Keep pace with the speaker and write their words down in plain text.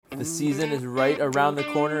The season is right around the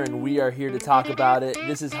corner, and we are here to talk about it.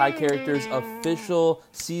 This is High Character's official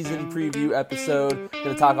season preview episode.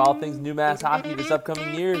 Going to talk all things UMass Hockey this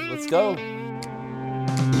upcoming year. Let's go.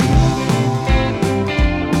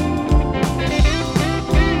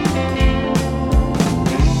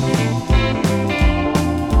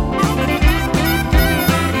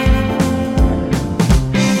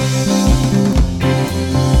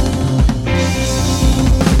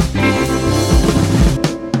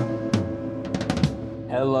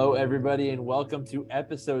 Hello, everybody, and welcome to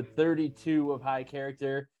episode 32 of High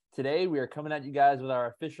Character. Today, we are coming at you guys with our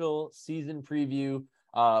official season preview.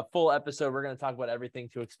 Full episode. We're going to talk about everything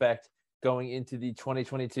to expect going into the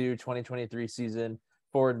 2022-2023 season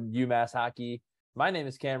for UMass Hockey. My name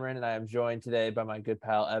is Cameron, and I am joined today by my good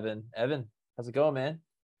pal, Evin. Evin, how's it going, man?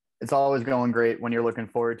 It's always going great when you're looking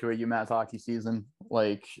forward to a UMass Hockey season.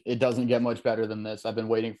 Like, it doesn't get much better than this. I've been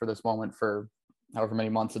waiting for this moment for however many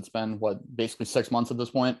months it's been, basically 6 months at this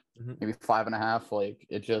point, maybe 5.5. Like,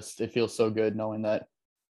 it feels so good knowing that.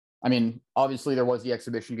 I mean, obviously there was the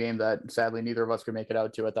exhibition game that sadly neither of us could make it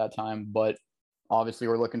out to at that time, but obviously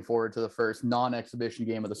we're looking forward to the first non-exhibition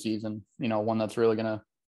game of the season, one that's really going to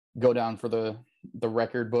go down for the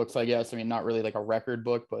record books, I guess. I mean, not really like a record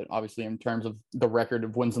book, but obviously in terms of the record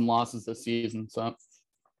of wins and losses this season. So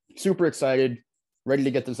super excited, ready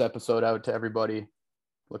to get this episode out to everybody.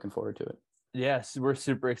 Looking forward to it. Yes, we're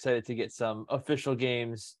super excited to get some official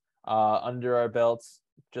games under our belts.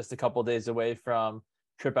 Just a couple days away from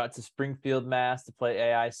trip out to Springfield, Mass to play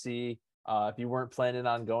AIC. If you weren't planning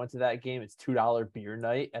on going to that game, it's $2 beer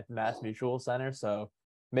night at the Mass Mutual Center. So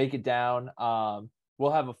make it down.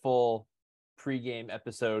 We'll have a full pregame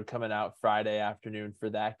episode coming out Friday afternoon for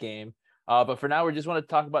that game. But for now, we just want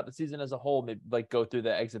to talk about the season as a whole, maybe like go through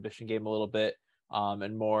the exhibition game a little bit.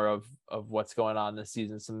 And more of what's going on this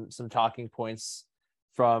season, some talking points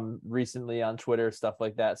from recently on Twitter, stuff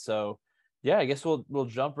like that. So yeah, I guess we'll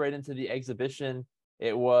jump right into the exhibition.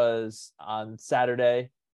 It was on Saturday,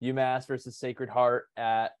 UMass versus Sacred Heart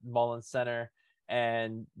at Mullins Center,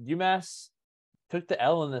 and UMass took the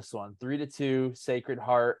L in this one, 3-2 Sacred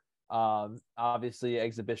Heart. Obviously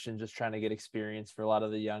exhibition, just trying to get experience for a lot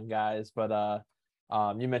of the young guys, but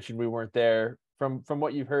you mentioned we weren't there. From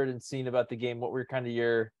what you've heard and seen about the game, what were kind of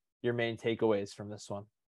your main takeaways from this one?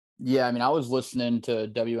 Yeah, I mean, I was listening to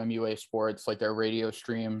WMUA Sports, like their radio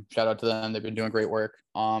stream. Shout out to them. They've been doing great work.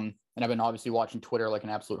 And I've been obviously watching Twitter like an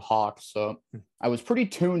absolute hawk. So I was pretty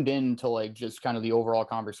tuned in to like just kind of the overall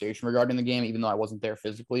conversation regarding the game, even though I wasn't there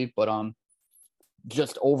physically. But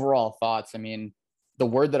just overall thoughts. I mean, the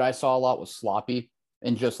word that I saw a lot was sloppy,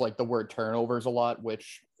 and just like the word turnovers a lot,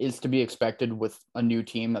 which is to be expected with a new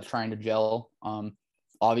team that's trying to gel.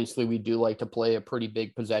 Obviously, we do like to play a pretty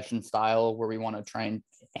big possession style where we want to try and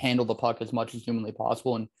handle the puck as much as humanly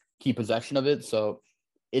possible and keep possession of it. So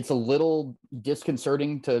it's a little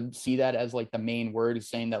disconcerting to see that as like the main word, is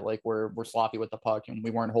saying that like we're sloppy with the puck and we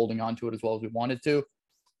weren't holding on to it as well as we wanted to.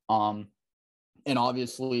 And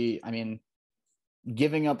obviously, I mean,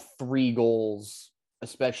 giving up 3 goals,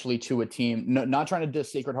 especially to a team, not trying to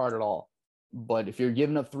diss Sacred Heart at all, but if you're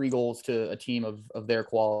giving up 3 goals to a team of their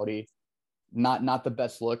quality, not the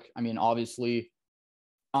best look. I mean, obviously,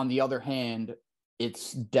 on the other hand,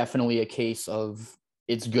 it's definitely a case of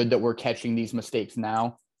it's good that we're catching these mistakes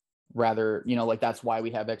now. Rather, like that's why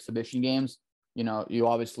we have exhibition games. You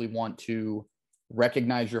obviously want to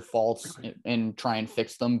recognize your faults and try and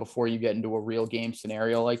fix them before you get into a real game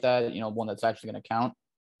scenario like that, one that's actually going to count.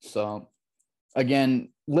 So again,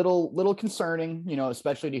 little concerning,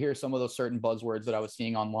 especially to hear some of those certain buzzwords that I was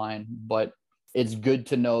seeing online, but it's good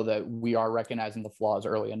to know that we are recognizing the flaws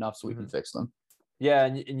early enough so we can fix them. Yeah,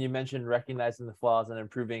 and you mentioned recognizing the flaws and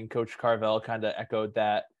improving. Coach Carvel kind of echoed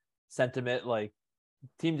that sentiment. Like,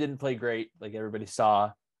 team didn't play great, like everybody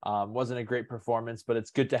saw. Wasn't a great performance, but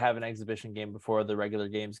it's good to have an exhibition game before the regular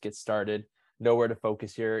games get started. Know where to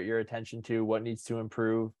focus your attention to, what needs to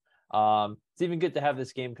improve. It's even good to have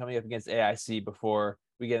this game coming up against AIC before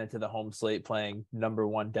we get into the home slate playing number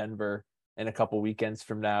 1 Denver in a couple weekends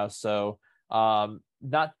from now. So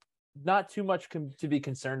not too much to be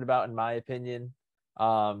concerned about, in my opinion.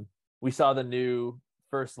 We saw the new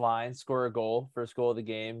first line score a goal, first goal of the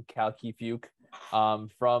game, Cal Kifuk,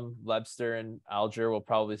 from Lebster and Alger. We'll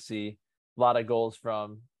probably see a lot of goals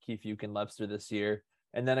from Kifuk and Lebster this year.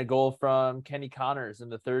 And then a goal from Kenny Connors in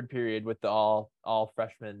the third period with the all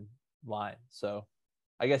freshman line. So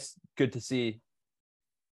I guess good to see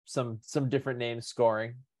some different names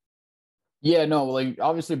scoring. Yeah, no, like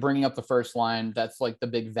obviously bringing up the first line, that's like the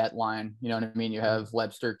big vet line. You know what I mean? You have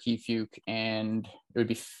Lebster, Kifuk, and it would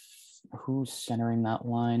be who's centering that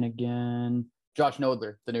line again? Josh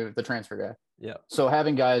Nodler, the transfer guy. Yeah. So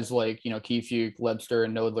having guys like, Keefe, Lebster,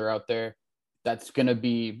 and Nodler out there, that's going to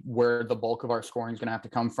be where the bulk of our scoring is going to have to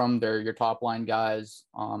come from. They're your top line guys.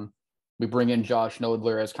 We bring in Josh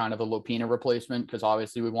Nodler as kind of a Lopina replacement because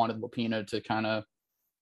obviously we wanted Lopina to kind of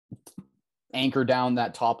anchor down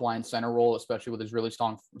that top line center role, especially with his really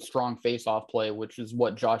strong face-off play, which is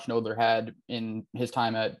what Josh Nodler had in his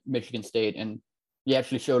time at Michigan State. And he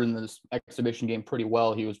actually showed in this exhibition game pretty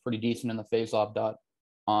well. He was pretty decent in the face-off dot.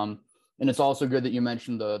 And it's also good that you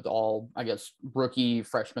mentioned the all, I guess, rookie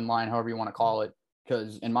freshman line, however you want to call it,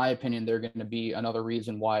 because in my opinion, they're going to be another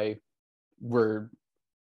reason why we're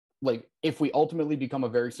like, if we ultimately become a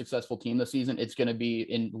very successful team this season, it's going to be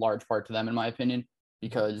in large part to them, in my opinion,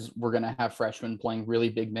 because we're going to have freshmen playing really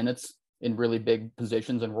big minutes in really big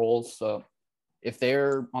positions and roles. So if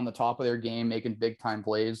they're on the top of their game, making big time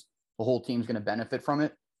plays, the whole team's going to benefit from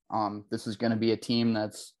it. This is going to be a team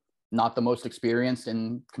that's not the most experienced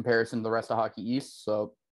in comparison to the rest of Hockey East.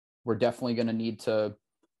 So we're definitely going to need to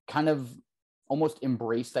kind of almost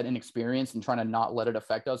embrace that inexperience and trying to not let it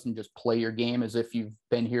affect us and just play your game as if you've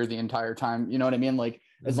been here the entire time. You know what I mean? Like,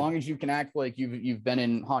 as long as you can act like you've been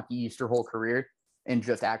in Hockey East your whole career and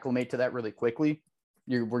just acclimate to that really quickly,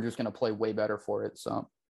 we're just going to play way better for it. So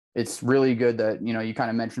it's really good that, you kind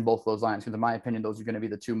of mentioned both of those lines, because in my opinion, those are going to be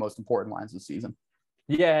the two most important lines this season.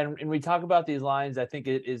 Yeah, and we talk about these lines. I think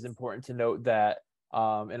it is important to note that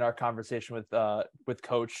in our conversation with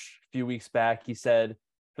Coach a few weeks back, he said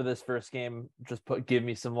for this first game, just give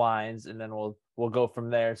me some lines, and then we'll go from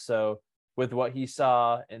there. So with what he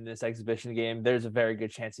saw in this exhibition game, there's a very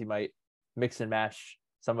good chance he might mix and match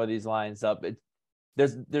some of these lines up.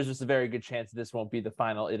 There's just a very good chance this won't be the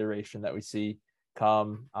final iteration that we see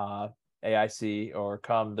come AIC or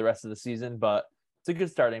come the rest of the season, but it's a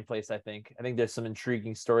good starting place, I think. I think there's some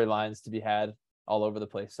intriguing storylines to be had all over the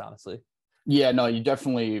place, honestly. Yeah, no, you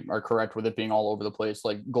definitely are correct with it being all over the place.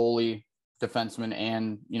 Like goalie, defenseman,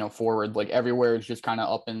 and forward, like everywhere is just kind of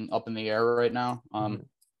up in the air right now.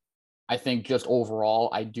 I think just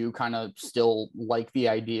overall, I do kind of still like the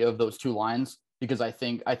idea of those two lines, because I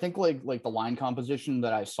think like the line composition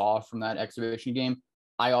that I saw from that exhibition game,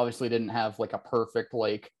 I obviously didn't have like a perfect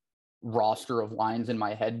like roster of lines in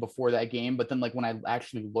my head before that game, but then like when I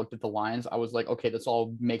actually looked at the lines, I was like, okay, this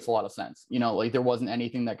all makes a lot of sense. Like there wasn't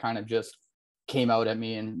anything that kind of just came out at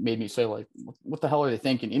me and made me say like, what the hell are they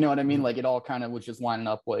thinking? You know what I mean? Like it all kind of was just lining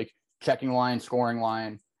up, like checking line, scoring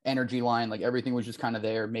line, energy line, like everything was just kind of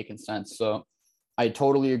there making sense. So I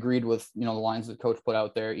totally agreed with the lines that Coach put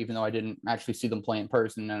out there, even though I didn't actually see them play in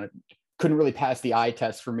person and it couldn't really pass the eye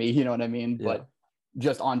test for me, you know what I mean? Yeah. But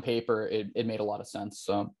just on paper, it made a lot of sense.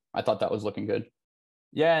 So I thought that was looking good.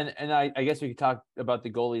 Yeah, and I guess we could talk about the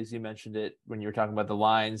goalies. You mentioned it when you were talking about the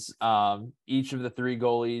lines. Each of the three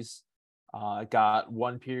goalies got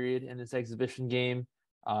one period in this exhibition game.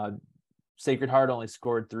 Sacred Heart only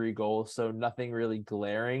scored 3 goals, so nothing really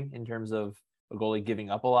glaring in terms of a goalie giving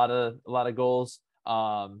up a lot of goals.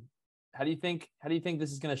 How do you think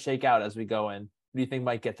this is going to shake out as we go in? Who do you think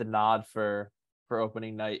might get the nod for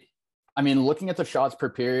opening night? I mean, looking at the shots per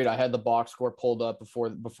period, I had the box score pulled up before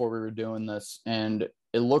we were doing this, and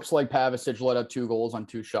it looks like Pavicic let up 2 goals on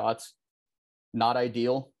 2 shots. Not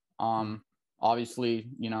ideal. Obviously,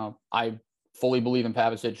 I fully believe in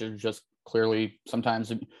Pavicic. Is just clearly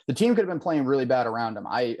sometimes the team could have been playing really bad around him.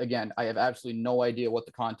 I have absolutely no idea what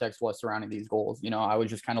the context was surrounding these goals. I was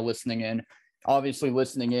just kind of listening in. Obviously,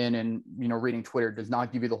 listening in and reading Twitter does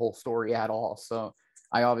not give you the whole story at all. So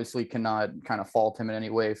I obviously cannot kind of fault him in any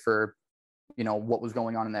way for what was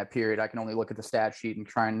going on in that period. I can only look at the stat sheet and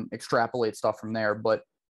try and extrapolate stuff from there. But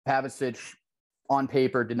Pavicic on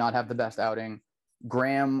paper did not have the best outing.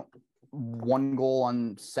 Graham, 1 goal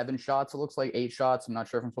on 7 shots. It looks like 8 shots. I'm not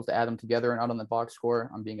sure if I'm supposed to add them together and out on the box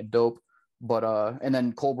score. I'm being a dope. But and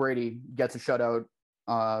then Cole Brady gets a shutout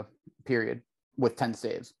period with 10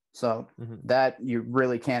 saves. So that you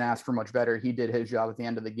really can't ask for much better. He did his job at the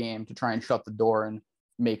end of the game to try and shut the door and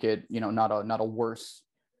make it, not a worse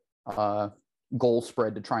goal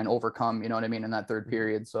spread to try and overcome, in that third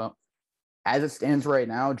period. So as it stands right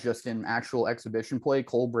now, just in actual exhibition play,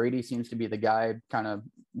 Cole Brady seems to be the guy kind of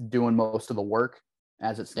doing most of the work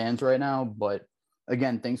as it stands right now. But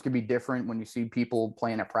again, things could be different when you see people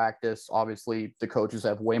playing at practice. Obviously, the coaches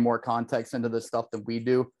have way more context into this stuff than we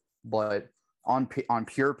do. But on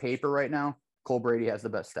pure paper right now, Cole Brady has the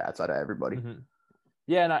best stats out of everybody.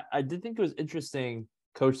 Yeah, and I did think it was interesting.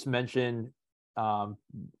 Coach mentioned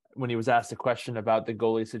when he was asked a question about the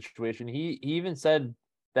goalie situation, he even said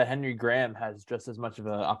that Henry Graham has just as much of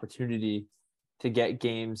an opportunity to get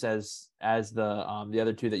games as the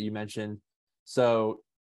other two that you mentioned. So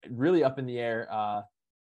really up in the air.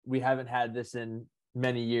 We haven't had this in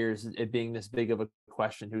many years, it being this big of a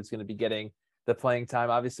question who's going to be getting the playing time.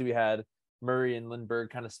 Obviously, we had Murray and Lindbergh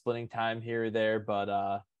kind of splitting time here or there,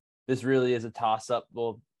 but this really is a toss-up.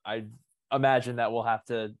 Well, I imagine that we'll have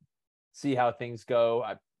to see how things go.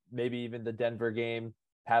 Maybe even the Denver game,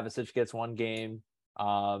 Pavicic gets one game,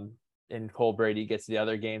 and Cole Brady gets the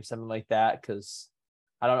other game, something like that, because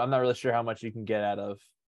I'm not really sure how much you can get out of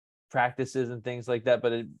practices and things like that,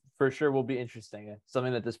 but it for sure will be interesting.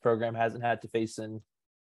 Something that this program hasn't had to face in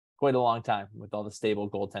quite a long time with all the stable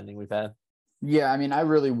goaltending we've had. Yeah, I mean, I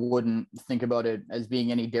really wouldn't think about it as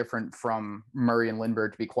being any different from Murray and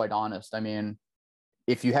Lindbergh, to be quite honest. I mean,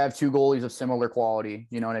 if you have two goalies of similar quality,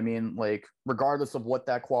 you know what I mean? Like, regardless of what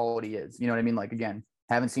that quality is, you know what I mean? Like, again,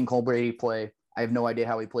 haven't seen Cole Brady play. I have no idea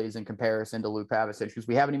how he plays in comparison to Luke Pavicic, because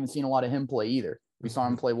we haven't even seen a lot of him play either. We saw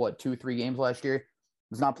him play, 2-3 games last year?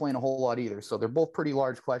 He was not playing a whole lot either. So they're both pretty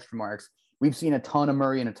large question marks. We've seen a ton of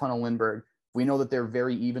Murray and a ton of Lindbergh. We know that they're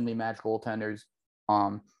very evenly matched goaltenders.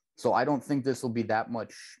 So I don't think this will be that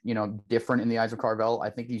much, different in the eyes of Carvel. I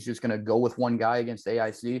think he's just going to go with one guy against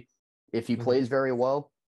AIC. If he plays very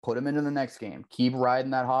well, put him into the next game. Keep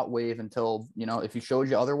riding that hot wave until, if he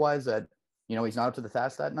shows you otherwise that, he's not up to the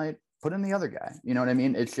task that night, put in the other guy. You know what I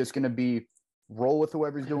mean? It's just going to be roll with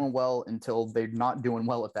whoever's doing well until they're not doing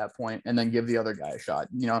well at that point, and then give the other guy a shot.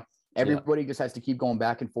 Everybody just has to keep going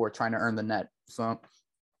back and forth trying to earn the net. So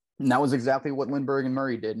and that was exactly what Lindbergh and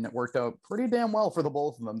Murray did, and it worked out pretty damn well for the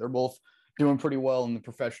both of them. They're both doing pretty well in the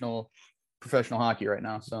professional hockey right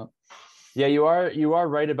now. So yeah, you are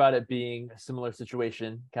right about it being a similar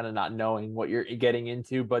situation, kind of not knowing what you're getting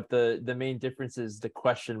into, but the main difference is the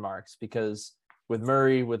question marks, because with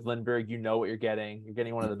Murray, with Lindbergh, you know what you're getting. You're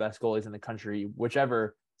getting one of the best goalies in the country,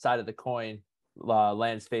 whichever side of the coin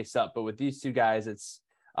lands face up. But with these two guys, it's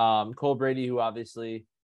Cole Brady, who obviously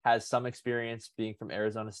has some experience being from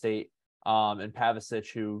Arizona State, and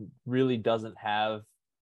Pavicic, who really doesn't have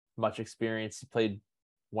much experience. He played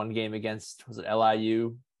one game against, was it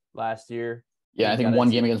LIU last year? Yeah, I think one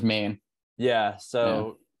game against Maine. Yeah,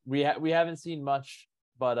 so yeah. We haven't seen much,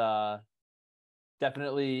 but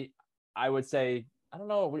definitely I would say, I don't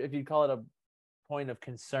know if you'd call it a point of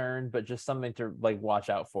concern, but just something to watch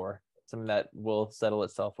out for, something that will settle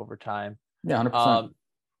itself over time. Yeah, 100%.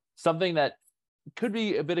 Something that could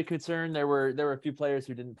be a bit of concern. There were a few players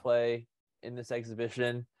who didn't play in this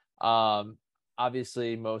exhibition.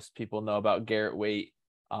 Obviously, most people know about Garrett Waite.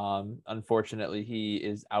 Unfortunately, he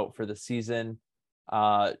is out for the season.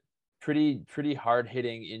 Pretty hard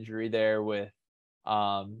hitting injury there with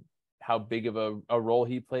how big of a role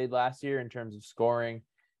he played last year in terms of scoring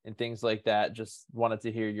and things like that. Just wanted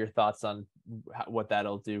to hear your thoughts on what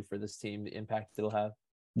that'll do for this team, the impact it'll have.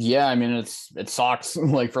 Yeah, I mean, it sucks,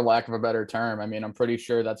 for lack of a better term. I mean, I'm pretty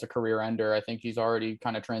sure that's a career ender. I think he's already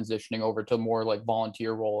kind of transitioning over to more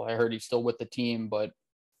volunteer role. I heard he's still with the team, but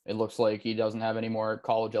it looks like he doesn't have any more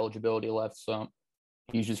college eligibility left. So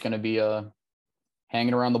he's just going to be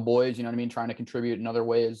hanging around the boys, you know what I mean, trying to contribute in other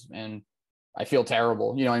ways. And I feel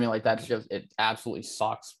terrible, you know what I mean? That's just, it absolutely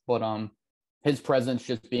sucks. But his presence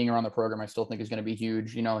just being around the program, I still think is going to be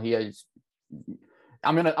huge. He has,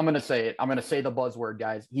 I'm gonna say it. I'm gonna say the buzzword,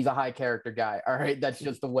 guys. He's a high character guy. All right, that's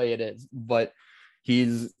just the way it is. But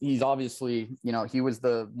he's obviously, he was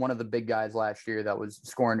one of the big guys last year that was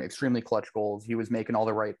scoring extremely clutch goals. He was making all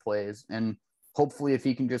the right plays, and hopefully, if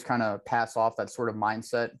he can just kind of pass off that sort of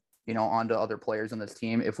mindset, onto other players on this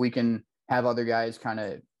team, if we can have other guys kind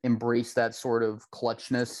of embrace that sort of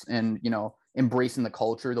clutchness and embracing the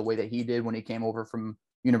culture the way that he did when he came over from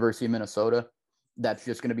University of Minnesota, that's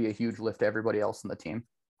just going to be a huge lift to everybody else in the team.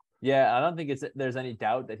 Yeah, I don't think there's any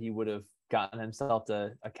doubt that he would have gotten himself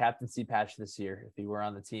a captaincy patch this year if he were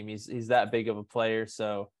on the team. He's that big of a player,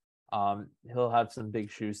 so he'll have some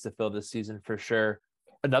big shoes to fill this season for sure.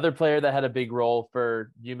 Another player that had a big role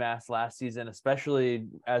for UMass last season, especially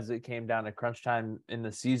as it came down to crunch time in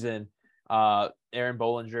the season, Aaron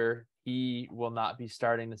Bollinger, he will not be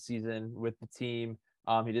starting the season with the team.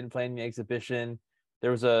 He didn't play in the exhibition. There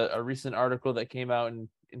was a recent article that came out, and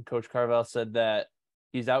Coach Carvel said that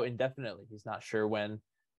he's out indefinitely. He's not sure when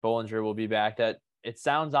Bollinger will be back. That it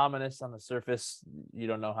sounds ominous on the surface. You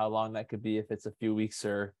don't know how long that could be, if it's a few weeks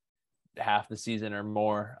or half the season or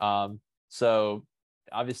more. So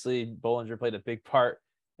obviously Bollinger played a big part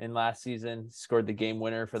in last season, scored the game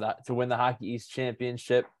winner to win the Hockey East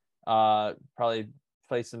Championship. Probably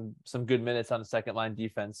play some good minutes on the second line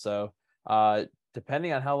defense. So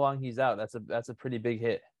depending on how long he's out, that's a pretty big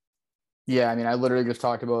hit. Yeah, I mean, I literally just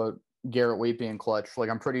talked about Garrett Waite being clutch. Like,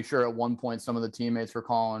 I'm pretty sure at one point some of the teammates were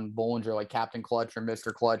calling Bollinger like Captain Clutch or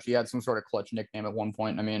Mr. Clutch. He had some sort of clutch nickname at one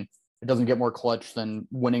point. I mean, it doesn't get more clutch than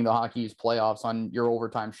winning the Hockey's playoffs on your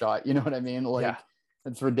overtime shot. You know what I mean? Like,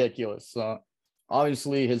 it's ridiculous. So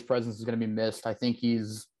obviously his presence is going to be missed. I think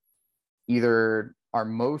he's either our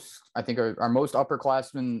most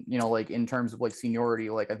upperclassman, you know, like in terms of like seniority.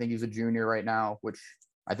 Like, I think he's a junior right now, which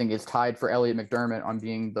I think is tied for Elliot McDermott on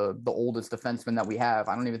being the oldest defenseman that we have.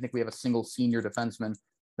 I don't even think we have a single senior defenseman.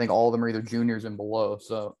 I think all of them are either juniors and below.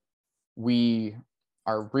 So we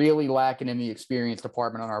are really lacking in the experience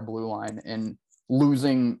department on our blue line, and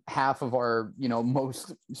losing half of our, you know,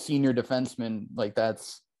 most senior defensemen, like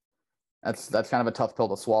that's kind of a tough pill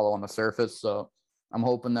to swallow on the surface. So I'm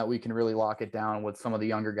hoping that we can really lock it down with some of the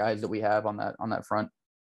younger guys that we have on that front.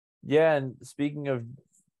 Yeah, and speaking of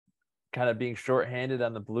kind of being shorthanded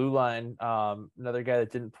on the blue line, another guy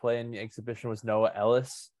that didn't play in the exhibition was Noah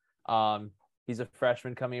Ellis. He's a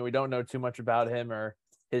freshman coming in. We don't know too much about him or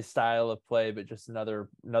his style of play, but just another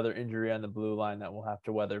injury on the blue line that we'll have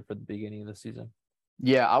to weather for the beginning of the season.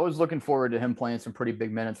 Yeah, I was looking forward to him playing some pretty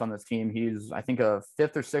big minutes on this team. He's, I think, a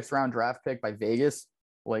 5th or 6th round draft pick by Vegas.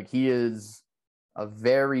 Like, he is a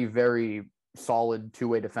very, very solid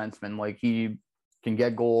two-way defenseman. Like, he can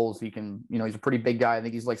get goals. He can, you know, he's a pretty big guy. I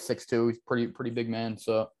think he's like 6'2". He's pretty big man.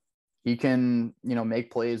 So he can, you know,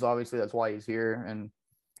 make plays. Obviously, that's why he's here. And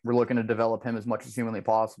we're looking to develop him as much as humanly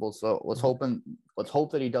possible. So let's hope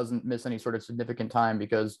that he doesn't miss any sort of significant time,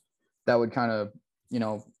 because that would kind of, you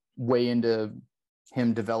know, weigh into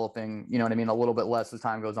him developing, you know what I mean, a little bit less as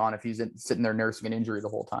time goes on if he's sitting there nursing an injury the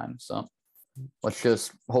whole time. So let's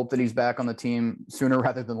just hope that he's back on the team sooner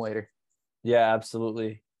rather than later. Yeah,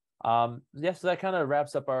 absolutely. So that kind of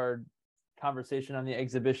wraps up our conversation on the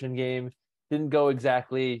exhibition game. Didn't go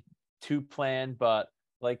exactly to plan, but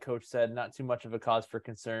like Coach said, not too much of a cause for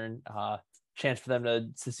concern. Chance for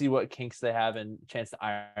them to see what kinks they have and chance to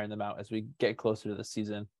iron them out as we get closer to the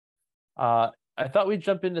season. I thought we'd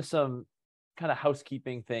jump into some kind of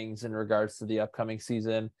housekeeping things in regards to the upcoming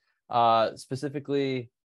season.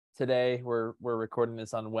 Specifically today, we're recording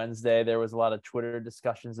this on Wednesday. There was a lot of Twitter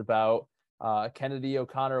discussions about Kennedy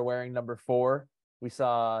O'Connor wearing number 4. We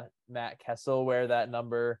saw Matt Kessel wear that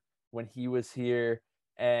number when he was here.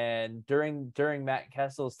 And during Matt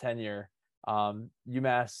Kessel's tenure,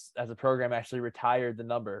 UMass as a program actually retired the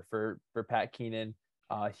number for Pat Keenan,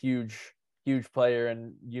 huge player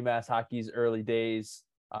in UMass hockey's early days.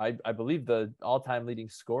 I believe the all-time leading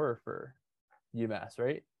scorer for UMass,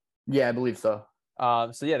 right? Yeah, I believe so.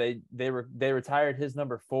 So yeah, they retired his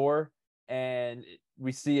number 4, and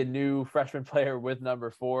we see a new freshman player with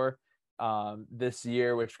number 4 this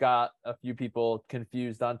year, which got a few people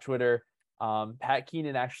confused on Twitter. Pat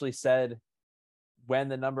Keenan actually said when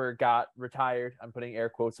the number got retired, I'm putting air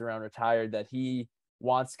quotes around retired, that he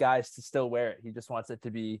wants guys to still wear it. He just wants it to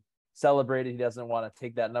be celebrated. He doesn't want to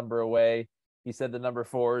take that number away. He said the number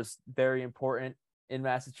 4 is very important in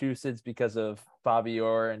Massachusetts because of Bobby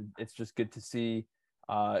Orr, and it's just good to see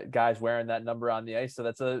guys wearing that number on the ice. So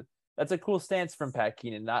that's a cool stance from Pat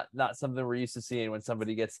Keenan. Not something we're used to seeing when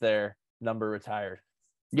somebody gets their number retired.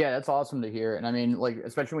 Yeah, that's awesome to hear. And I mean, like,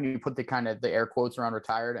 especially when you put the air quotes around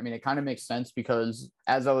retired, I mean, it kind of makes sense, because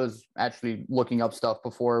as I was actually looking up stuff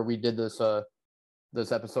before we did this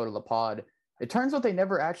episode of the pod, it turns out they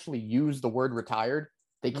never actually used the word retired.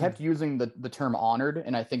 They kept using the term honored.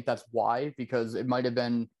 And I think that's why, because it might've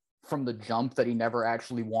been from the jump that he never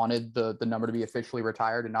actually wanted the number to be officially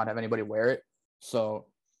retired and not have anybody wear it. So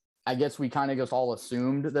I guess we kind of just all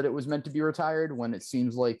assumed that it was meant to be retired, when it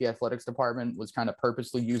seems like the athletics department was kind of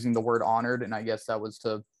purposely using the word honored. And I guess that was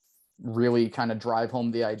to really kind of drive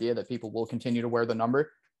home the idea that people will continue to wear the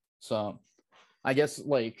number. So I guess,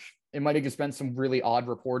 like, it might have just been some really odd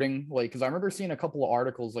reporting. Like, cause I remember seeing a couple of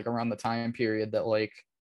articles like around the time period that, like,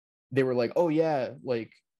 they were like, oh yeah,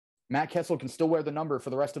 like Matt Kessel can still wear the number for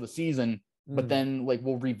the rest of the season, but then, like,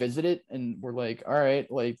 we'll revisit it. And we're like, all right,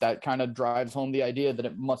 like, that kind of drives home the idea that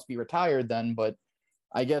it must be retired then. But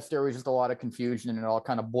I guess there was just a lot of confusion, and it all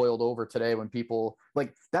kind of boiled over today when people,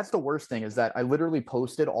 like, that's the worst thing, is that I literally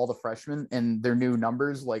posted all the freshmen and their new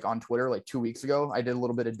numbers, like, on Twitter, like 2 weeks ago. I did a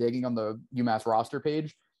little bit of digging on the UMass roster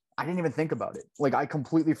page. I didn't even think about it. Like, I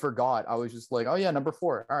completely forgot. I was just like, oh yeah, number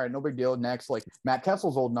 4. All right, no big deal. Next, like, Matt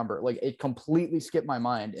Kessel's old number. Like, it completely skipped my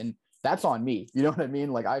mind. And that's on me. You know what I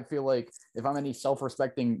mean? Like, I feel like if I'm any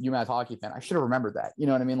self-respecting UMass hockey fan, I should have remembered that. You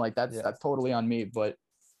know what I mean? Like, that's totally on me. But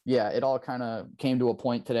yeah, it all kind of came to a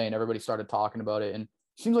point today, and everybody started talking about it. And it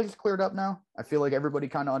seems like it's cleared up now. I feel like everybody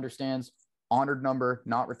kind of understands. Honored number,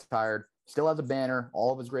 not retired. Still has a banner.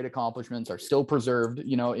 All of his great accomplishments are still preserved,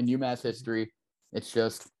 you know, in UMass history. It's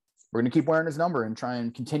just we're going to keep wearing his number and try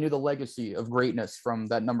and continue the legacy of greatness from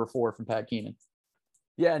that number 4 from Pat Keenan.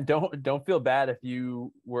 Yeah, and don't feel bad if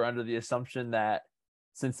you were under the assumption that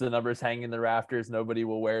since the number's hanging in the rafters, nobody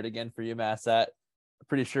will wear it again for UMass. That I'm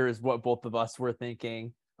pretty sure is what both of us were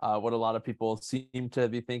thinking, what a lot of people seem to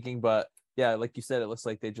be thinking. But yeah, like you said, it looks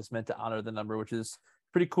like they just meant to honor the number, which is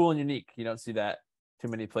pretty cool and unique. You don't see that too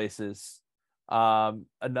many places.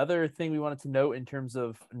 Another thing we wanted to note in terms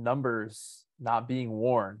of numbers not being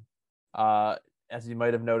worn, as you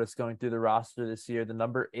might have noticed going through the roster this year, the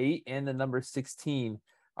number 8 and the number 16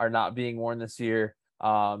 are not being worn this year.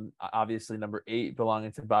 Obviously number 8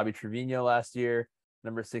 belonging to Bobby Trevino last year,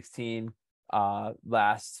 number 16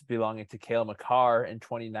 last belonging to Cale Makar in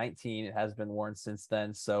 2019. It has been worn since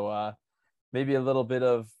then. So maybe a little bit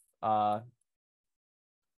of a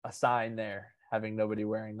sign there, having nobody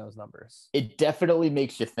wearing those numbers. It definitely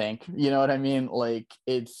makes you think, you know what I mean? Like,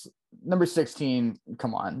 it's number 16.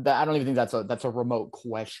 Come on. I don't even think that's a remote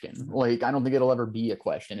question. Like, I don't think it'll ever be a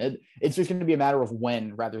question. It's just going to be a matter of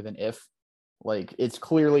when rather than if. Like, it's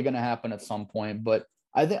clearly going to happen at some point, but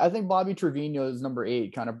I think Bobby Trevino's number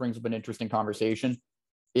 8 kind of brings up an interesting conversation.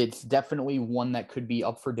 It's definitely one that could be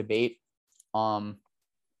up for debate.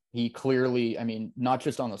 He clearly, I mean, not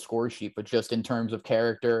just on the score sheet, but just in terms of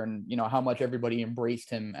character and, you know, how much everybody embraced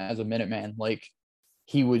him as a Minuteman. Like,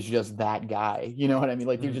 he was just that guy. You know what I mean?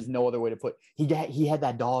 Like, there's just no other way to put. He had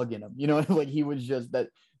that dog in him. You know, like, he was just that.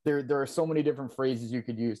 There are so many different phrases you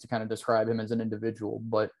could use to kind of describe him as an individual,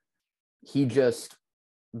 but he just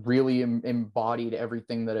really embodied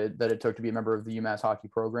everything that it took to be a member of the UMass hockey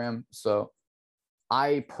program. So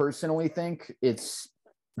I personally think it's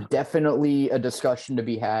definitely a discussion to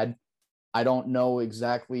be had. I don't know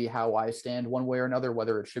exactly how I stand one way or another,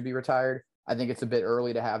 whether it should be retired. I think it's a bit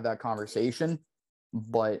early to have that conversation,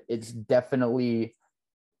 but it's definitely,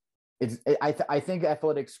 I think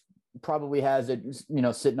athletics probably has it, you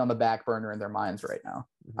know, sitting on the back burner in their minds right now.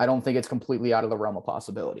 I don't think it's completely out of the realm of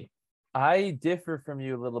possibility. I differ from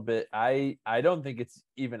you a little bit. I don't think it's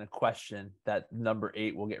even a question that number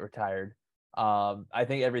 8 will get retired. I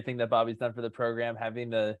think everything that Bobby's done for the program, having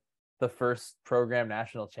the first program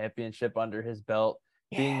national championship under his belt,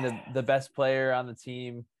 being the best player on the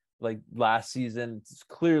team like last season, it's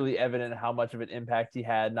clearly evident how much of an impact he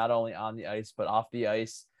had, not only on the ice, but off the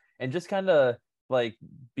ice, and just kind of like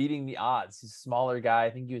beating the odds. He's a smaller guy. I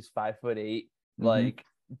think he was 5'8", like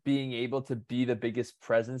being able to be the biggest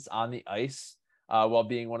presence on the ice while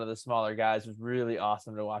being one of the smaller guys was really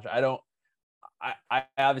awesome to watch. I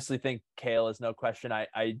obviously think Cale is no question.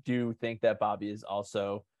 I do think that Bobby is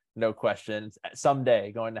also no question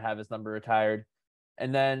someday going to have his number retired.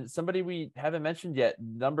 And then somebody we haven't mentioned yet,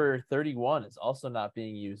 number 31 is also not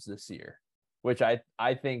being used this year, which I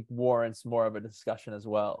think warrants more of a discussion as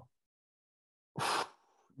well.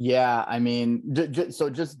 Yeah, I mean,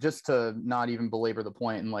 just to not even belabor the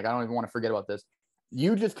point, and like, I don't even want to forget about this.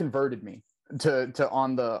 You just converted me to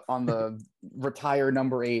on the retire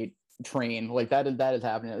number 8 train. Like, that is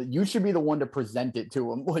happening. You should be the one to present it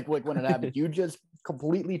to him. Like when it happened, you just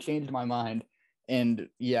completely changed my mind. And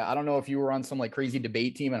yeah, I don't know if you were on some like crazy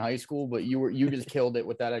debate team in high school, but you just killed it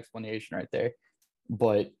with that explanation right there.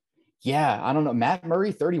 But yeah, I don't know. Matt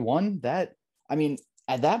Murray, 31. That, I mean,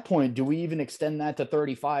 at that point, do we even extend that to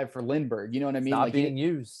 35 for Lindbergh? You know what I mean? Not like, being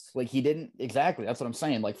used. Like, he didn't exactly. That's what I'm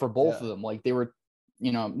saying. Like, for both of them, like, they were,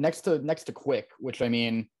 you know, next to Quick, which, I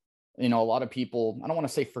mean, you know, a lot of people, I don't want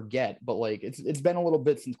to say forget, but like, it's been a little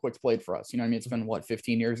bit since Quick's played for us. You know what I mean? It's been what,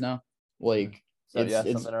 15 years now? Like, so it's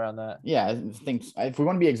something around that. Yeah, I think if we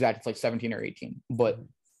want to be exact, it's like 17 or 18. But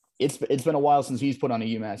it's been a while since he's put on a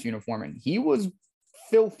UMass uniform, and he was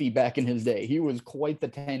filthy back in his day. He was quite the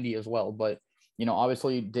tendy as well, but you know,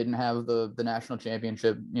 obviously didn't have the national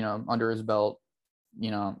championship, you know, under his belt. You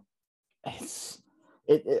know,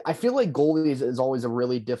 I feel like goalies is always a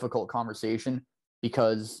really difficult conversation,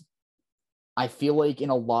 because I feel like in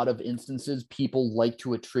a lot of instances, people like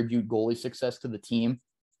to attribute goalie success to the team.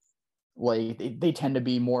 Like, they tend to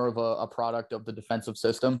be more of a product of the defensive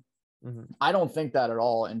system. I don't think that at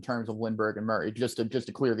all in terms of Lindbergh and Murray, just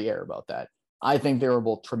to clear the air about that. I think they were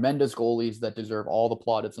both tremendous goalies that deserve all the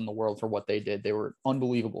plaudits in the world for what they did. They were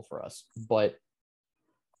unbelievable for us. But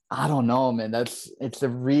I don't know, man. It's a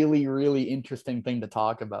really, really interesting thing to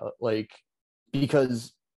talk about. Like,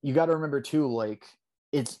 because you got to remember too, like,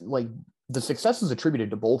 it's like the success is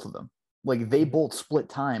attributed to both of them. Like, they both split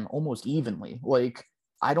time almost evenly. Like,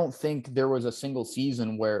 I don't think there was a single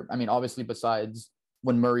season where, I mean, obviously besides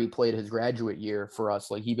when Murray played his graduate year for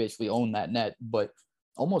us, like, he basically owned that net, but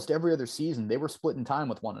almost every other season they were splitting time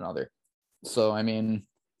with one another. So, I mean,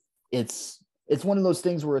 it's one of those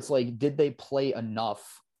things where it's like, did they play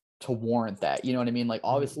enough to warrant that. You know what I mean? Like,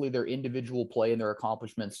 obviously their individual play and their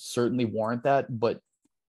accomplishments certainly warrant that, but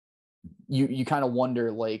you kind of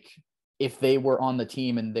wonder, like, if they were on the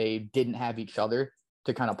team and they didn't have each other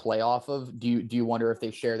to kind of play off of, do you wonder if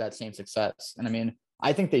they share that same success? And I mean,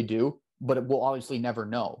 I think they do, but we'll obviously never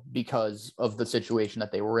know because of the situation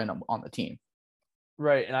that they were in on the team.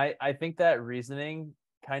 Right. And I think that reasoning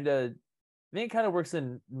kind of works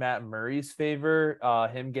in Matt Murray's favor.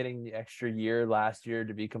 Him getting the extra year last year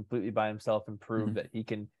to be completely by himself and prove that he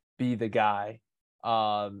can be the guy.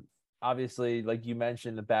 Obviously, like you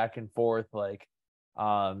mentioned, the back and forth, like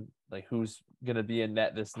who's gonna be in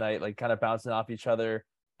net this night, like kind of bouncing off each other.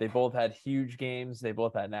 They both had huge games. They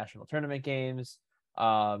both had national tournament games.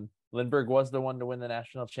 Lindbergh was the one to win the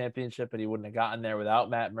national championship, but he wouldn't have gotten there without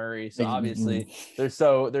Matt Murray. So obviously they're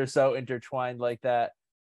so intertwined like that.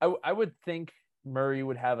 I would think Murray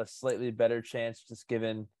would have a slightly better chance just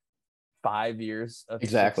given 5 years of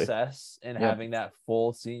success and having that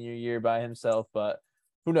full senior year by himself. But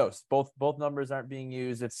who knows? Both numbers aren't being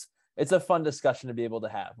used. It's a fun discussion to be able to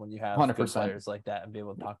have when you have 100%. good players like that and be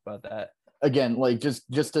able to talk about that. Again, like just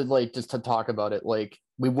to talk about it, like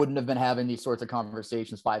we wouldn't have been having these sorts of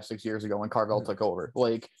conversations 5-6 years ago when Carvel took over.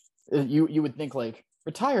 Like you would think, like,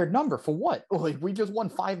 retired number for what? Like, we just won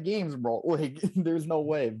 5 games, bro. Like, there's no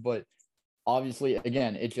way. But obviously,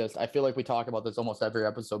 again, I feel like we talk about this almost every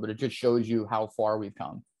episode, but it just shows you how far we've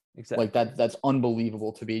come. Exactly. Like that's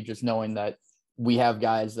unbelievable to be, just knowing that we have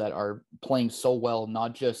guys that are playing so well,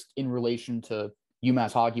 not just in relation to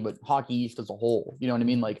UMass hockey, but Hockey East as a whole. You know what I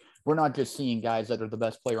mean? Like, we're not just seeing guys that are the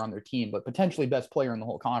best player on their team, but potentially best player in the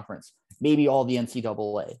whole conference, maybe all the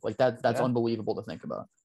NCAA. Like that's unbelievable to think about.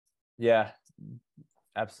 Yeah,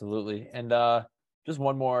 absolutely. And just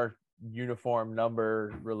one more uniform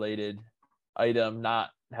number related item,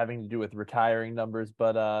 not having to do with retiring numbers,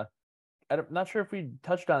 but I'm not sure if we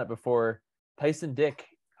touched on it before. Tyson Dick,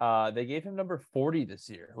 they gave him number 40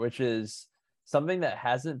 this year, which is something that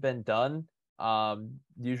hasn't been done.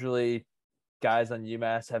 Usually guys on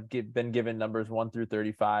UMass have been given numbers 1 through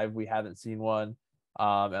 35. We haven't seen one,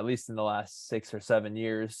 at least in the last 6 or 7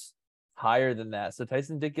 years, higher than that. So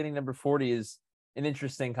Tyson Dick getting number 40 is an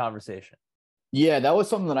interesting conversation. Yeah, that was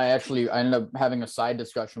something that I ended up having a side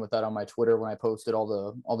discussion with that on my Twitter when I posted all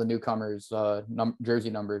the newcomers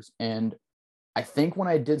jersey numbers. And I think when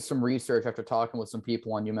I did some research after talking with some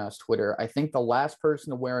people on UMass Twitter, I think the last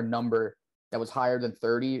person to wear a number that was higher than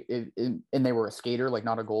 30, and they were a skater, like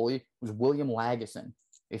not a goalie, was William Lagesson.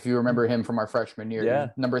 If you remember him from our freshman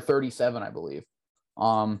year, number 37, I believe.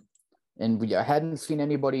 And I hadn't seen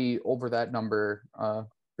anybody over that number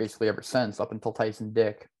basically ever since, up until Tyson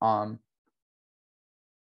Dick.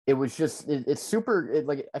 It was just, it's super,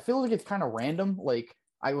 like, I feel like it's kind of random. Like,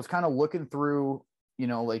 I was kind of looking through,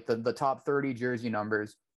 like the top 30 jersey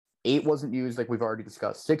numbers. 8 wasn't used, like we've already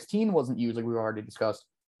discussed. 16 wasn't used, like we've already discussed.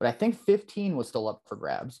 But I think 15 was still up for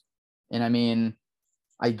grabs. And I mean,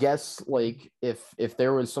 I guess, like, if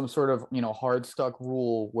there was some sort of, hard stuck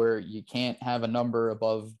rule where you can't have a number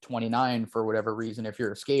above 29 for whatever reason, if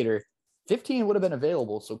you're a skater, 15 would have been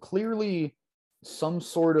available. So clearly some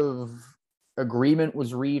sort of agreement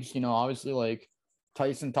was reached. Obviously, like,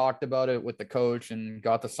 Tyson talked about it with the coach and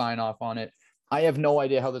got the sign off on it. I have no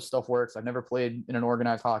idea how this stuff works. I've never played in an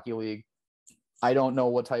organized hockey league. I don't know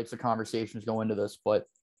what types of conversations go into this, but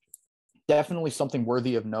definitely something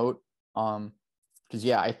worthy of note. Because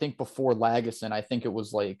I think before Lagesson, I think it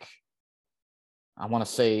was like, I want to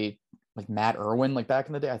say like Matt Irwin, like back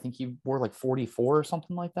in the day. I think he wore like 44 or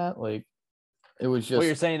something like that. Like, it was just. What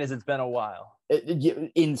you're saying is it's been a while.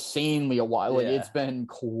 Insanely a while. Like, it's been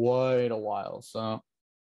quite a while. So,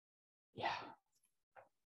 yeah.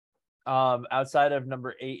 Outside of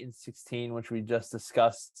number 8 and 16, which we just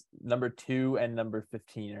discussed, number 2 and number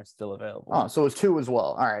 15 are still available. Oh, so it's 2 as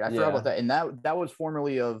well. All right, I forgot about that. And that was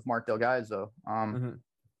formerly of Mark Delgado.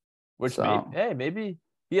 Which maybe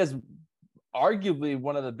he has arguably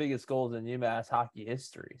one of the biggest goals in UMass hockey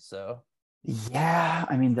history. So yeah,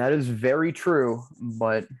 I mean, that is very true.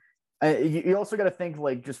 But you also got to think,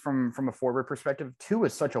 like, just from a forward perspective, 2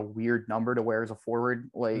 is such a weird number to wear as a forward.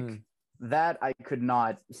 Like. That I could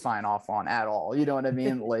not sign off on at all. You know what I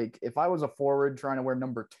mean? Like, if I was a forward trying to wear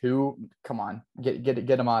number 2, come on, get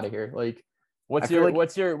him out of here. Like, what's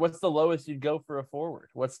the lowest you'd go for a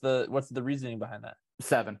forward? What's the reasoning behind that?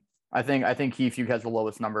 7. I think Heath has the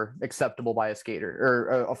lowest number acceptable by a skater,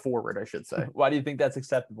 or a forward, I should say. Why do you think that's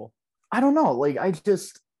acceptable? I don't know. Like, I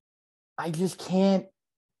just can't.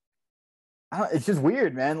 It's just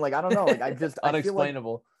weird, man. Like, I don't know. Like,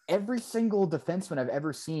 unexplainable. I feel like every single defenseman I've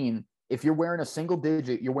ever seen, if you're wearing a single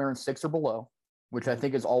digit, you're wearing 6 or below. which I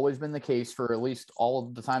think has always been the case for at least all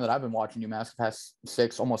of the time that I've been watching UMass the past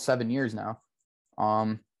 6, almost 7 years now.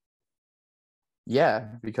 Yeah,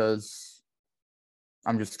 because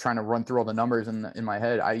I'm just trying to run through all the numbers in my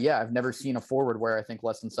head. I've never seen a forward wear, I think,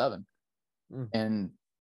 less than 7. And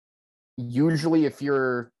usually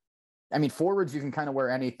forwards, you can kind of wear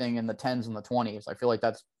anything in the 10s and the 20s. I feel like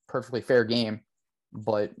that's perfectly fair game.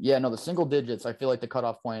 But yeah, no, the single digits, I feel like the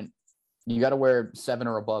cutoff point, you got to wear 7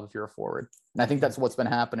 or above if you're a forward. And I think that's what's been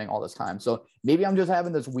happening all this time. So maybe I'm just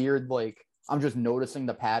having this weird, I'm just noticing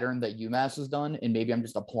the pattern that UMass has done, and maybe I'm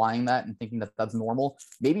just applying that and thinking that that's normal.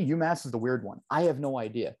 Maybe UMass is the weird one. I have no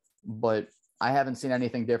idea, but I haven't seen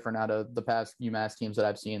anything different out of the past UMass teams that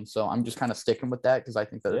I've seen. So I'm just kind of sticking with that because I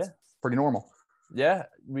think that it's pretty normal. Yeah,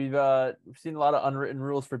 we've seen a lot of unwritten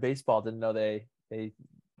rules for baseball. Didn't know they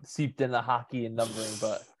seeped into hockey and numbering,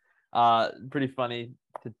 but pretty funny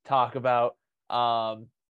to talk about.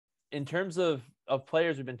 In terms of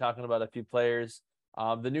players, we've been talking about a few players.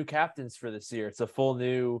 The new captains for this year. It's a full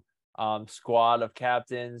new squad of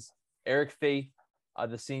captains. Eric Faith,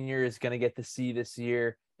 the senior, is going to get the C this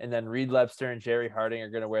year. And then Reed Lebster and Jerry Harding are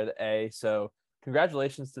going to wear the A. So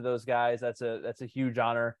congratulations to those guys. That's a huge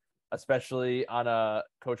honor, especially on a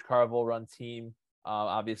Coach Carvel run team.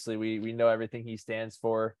 Obviously, we know everything he stands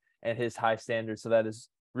for and his high standards. So that is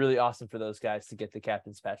really awesome for those guys to get the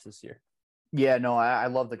captain's patch this year. Yeah, no, I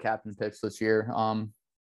love the captain picks this year.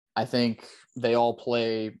 I think they all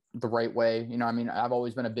play the right way. I've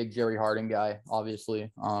always been a big Jerry Harding guy,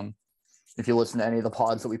 obviously. If you listen to any of the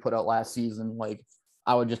pods that we put out last season,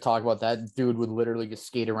 I would just talk about that dude would literally just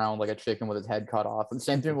skate around like a chicken with his head cut off. And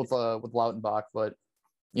same thing with Lautenbach, but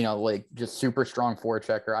just super strong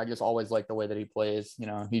forechecker. I just always like the way that he plays.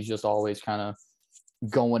 He's just always kind of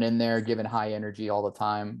going in there, giving high energy all the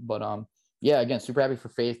time. But again, super happy for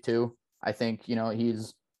Faith too. I think,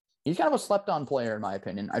 he's kind of a slept on player in my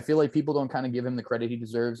opinion. I feel like people don't kind of give him the credit he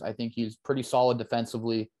deserves. I think he's pretty solid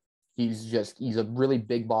defensively. He's a really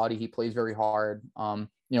big body. He plays very hard.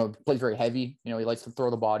 Plays very heavy. He likes to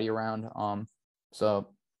throw the body around. So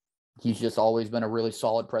he's just always been a really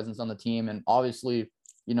solid presence on the team. And obviously,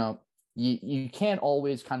 you can't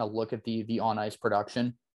always kind of look at the on ice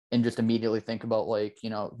production and just immediately think about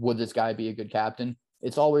would this guy be a good captain?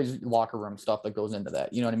 It's always locker room stuff that goes into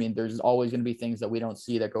that. You know what I mean? There's always going to be things that we don't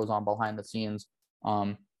see that goes on behind the scenes.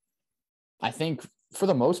 I think for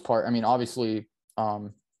the most part, obviously,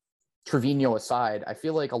 Trevino aside, I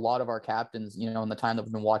feel like a lot of our captains, in the time that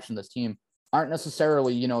we've been watching this team, aren't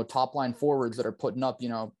necessarily, top line forwards that are putting up,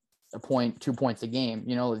 a point, 2 points a game.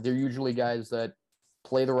 They're usually guys that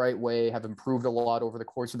play the right way, have improved a lot over the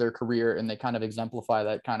course of their career, and they kind of exemplify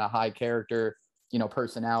that kind of high character,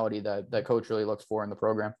 personality that coach really looks for in the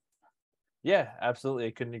program. Yeah, absolutely.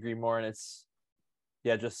 I couldn't agree more. And it's,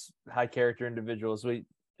 just high character individuals.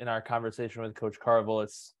 In our conversation with Coach Carvel,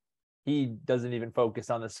 he doesn't even focus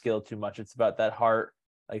on the skill too much. It's about that heart,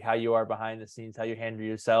 like how you are behind the scenes, how you handle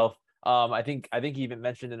yourself. I think he even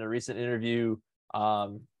mentioned in a recent interview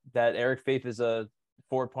that Eric Faith is a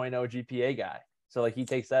 4.0 GPA guy. So he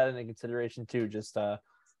takes that into consideration too, just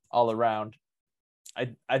all around.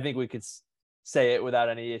 I think we could say it without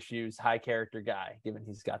any issues. High character guy, given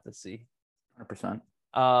he's got the C. 100%.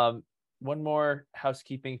 One more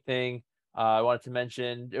housekeeping thing I wanted to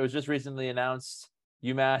mention. It was just recently announced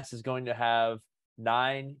UMass is going to have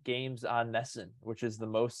 9 games on Nesson, which is the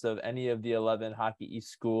most of any of the 11 Hockey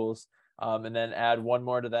East schools. And then add one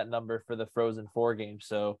more to that number for the Frozen 4 games.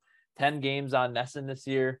 So 10 games on Nesson this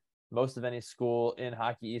year, most of any school in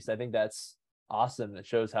Hockey East. I think that's awesome. It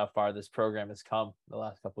shows how far this program has come the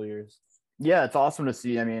last couple of years. Yeah, it's awesome to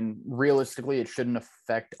see. Realistically, it shouldn't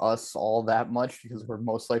affect us all that much because we're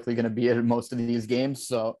most likely going to be at most of these games.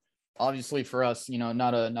 So obviously for us,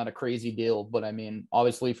 not a crazy deal, but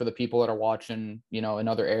obviously for the people that are watching, in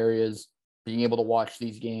other areas, being able to watch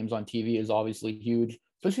these games on TV is obviously huge,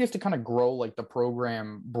 especially just to kind of grow the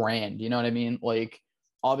program brand. You know what I mean?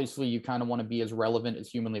 Obviously you kind of want to be as relevant as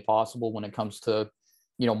humanly possible when it comes to,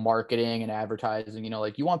 marketing and advertising.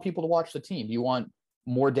 You want people to watch the team. You want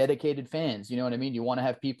more dedicated fans. You know what I mean? You want to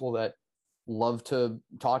have people that love to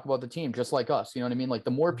talk about the team just like us. You know what I mean? The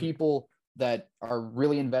more people that are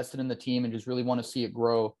really invested in the team and just really want to see it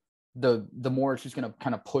grow, the more it's just going to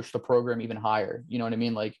kind of push the program even higher. You know what I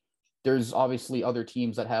mean? There's obviously other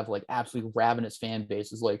teams that have absolutely ravenous fan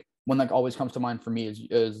bases. One that always comes to mind for me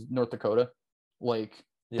is North Dakota.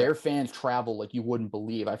 Their fans travel you wouldn't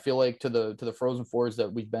believe. I feel to the Frozen Fours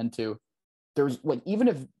that we've been to, there's even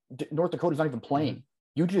if North Dakota's not even playing,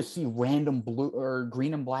 you just see random blue or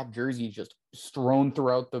green and black jerseys just strewn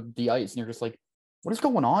throughout the ice. And you're just what is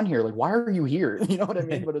going on here? Why are you here? You know what I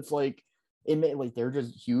mean? But it's they're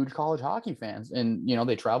just huge college hockey fans, and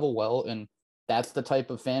they travel well, and that's the type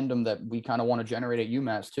of fandom that we kind of want to generate at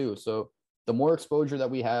UMass too. So the more exposure that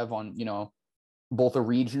we have on both a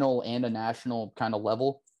regional and a national kind of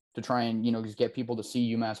level to try and just get people to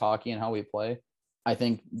see UMass hockey and how we play, I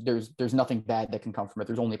think there's nothing bad that can come from it.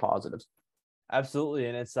 There's only positives. Absolutely,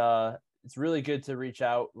 and it's really good to reach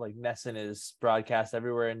out. Like Nesson is broadcast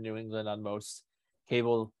everywhere in New England on most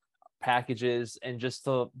cable packages, and just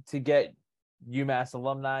to get UMass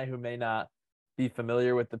alumni who may not be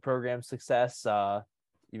familiar with the program's success.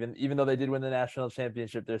 Even though they did win the national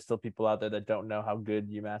championship, there's still people out there that don't know how good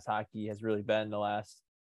UMass hockey has really been the last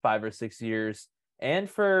 5 or 6 years. And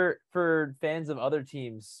for fans of other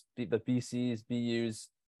teams, the BCs, BUs,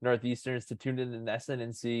 Northeasterns, to tune in to Nesson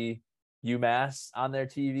and see UMass on their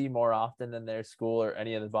TV more often than their school or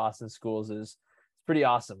any of the Boston schools is pretty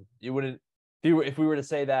awesome. You wouldn't, if we were to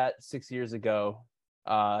say that 6 years ago,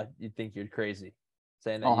 you'd think you're crazy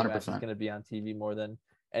saying that 100%. UMass is going to be on TV more than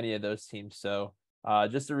any of those teams. So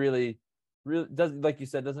just to really doesn't, like you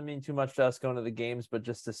said, doesn't mean too much to us going to the games, but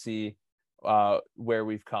just to see where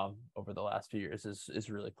we've come over the last few years is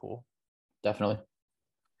really cool. Definitely.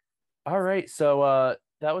 All right. So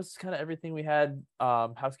that was kind of everything we had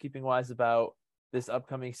housekeeping wise about this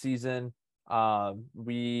upcoming season. I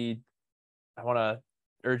want to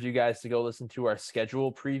urge you guys to go listen to our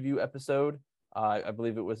schedule preview episode. I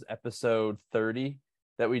believe it was episode 30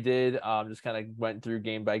 that we did. Just kind of went through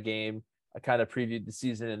game by game. I kind of previewed the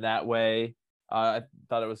season in that way. I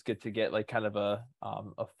thought it was good to get like kind of a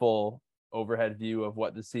full overhead view of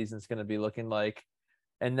what the season's going to be looking like.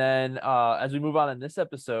 And then as we move on in this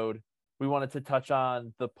episode, we wanted to touch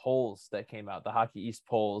on the polls that came out, the Hockey East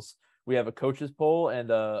polls. We have a coaches poll and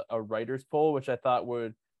a writers poll, which I thought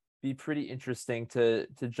would be pretty interesting to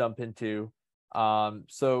jump into.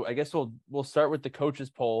 So I guess we'll start with the coaches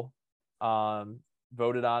poll,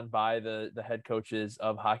 voted on by the head coaches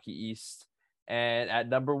of Hockey East. And at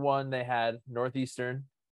number 1, they had Northeastern.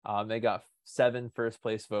 They got 7 first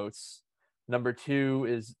place votes. Number 2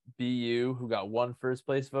 is BU, who got 1 first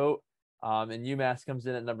place vote. And UMass comes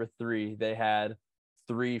in at number 3. They had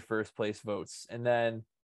 3 first place votes. And then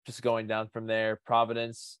just going down from there,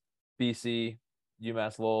 Providence, BC,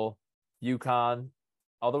 UMass Lowell, UConn,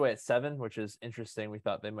 all the way at 7, which is interesting. We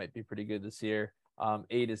thought they might be pretty good this year.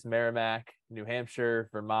 8 is Merrimack, New Hampshire,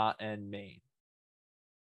 Vermont, and Maine.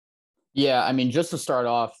 Yeah, I mean, just to start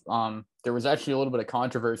off, there was actually a little bit of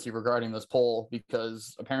controversy regarding this poll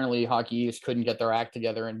because apparently Hockey East couldn't get their act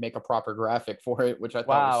together and make a proper graphic for it, which I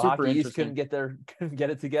thought was super Hockey interesting. East couldn't get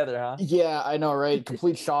it together, huh? Yeah, I know, right?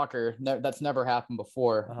 Complete shocker. That's never happened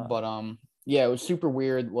before. Uh-huh. But yeah, it was super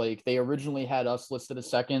weird. Like they originally had us listed as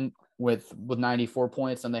second with 94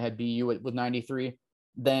 points, and they had BU with 93.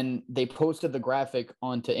 Then they posted the graphic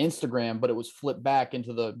onto Instagram, but it was flipped back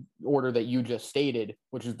into the order that you just stated,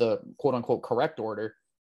 which is the quote unquote correct order.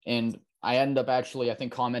 And I ended up actually, I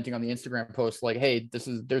think, commenting on the Instagram post like, hey,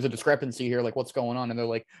 there's a discrepancy here. Like, what's going on? And they're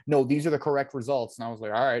like, no, these are the correct results. And I was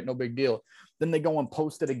like, all right, no big deal. Then they go and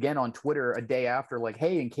post it again on Twitter a day after, like,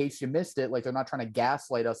 hey, in case you missed it, like they're not trying to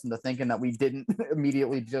gaslight us into thinking that we didn't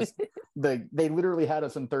immediately just they literally had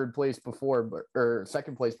us in third place before, or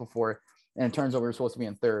second place before. And it turns out we were supposed to be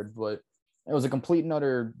in third, but it was a complete and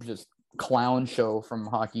utter just clown show from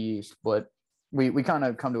Hockey East. But we kind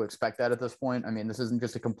of come to expect that at this point. I mean, this isn't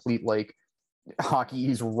just a complete like Hockey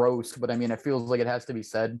East roast, but I mean, it feels like it has to be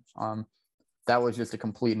said. That was just a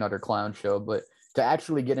complete and utter clown show. But to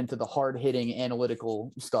actually get into the hard hitting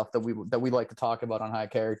analytical stuff that we like to talk about on High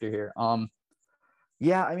Character here,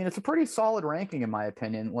 yeah, I mean, it's a pretty solid ranking in my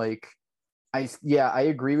opinion. Like, I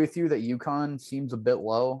agree with you that UConn seems a bit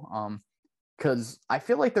low. Because I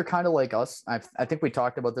feel like they're kind of like us. I think we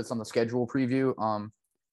talked about this on the schedule preview.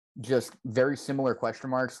 Just very similar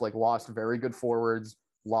question marks, like lost very good forwards,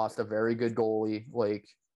 lost a very good goalie. Like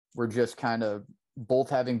we're just kind of both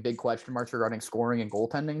having big question marks regarding scoring and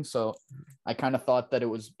goaltending. So I kind of thought that it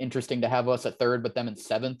was interesting to have us at third, but them in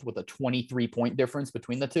 7th with a 23-point difference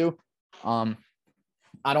between the two. I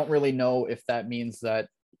don't really know if that means that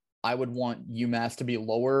I would want UMass to be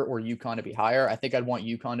lower or UConn to be higher. I think I'd want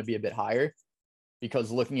UConn to be a bit higher.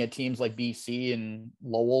 Because looking at teams like BC and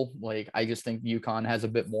Lowell, like I just think UConn has a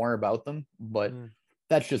bit more about them, but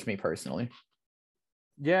that's just me personally.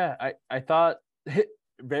 Yeah, I thought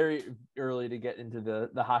very early to get into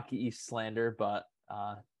the Hockey East slander, but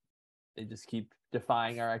they just keep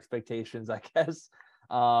defying our expectations, I guess.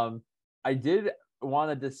 I did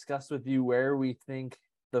want to discuss with you where we think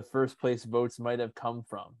the first place votes might have come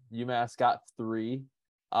from. UMass got 3.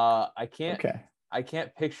 I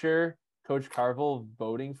can't picture Coach Carvel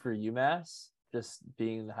voting for UMass. just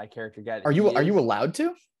being the high character guy. Are you allowed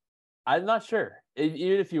to? I'm not sure.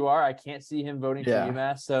 Even if you are, I can't see him voting for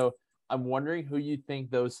UMass. So I'm wondering who you think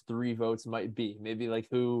those 3 votes might be. Maybe like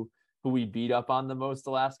who we beat up on the most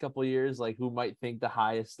the last couple of years, like who might think the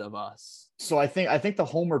highest of us. So I think the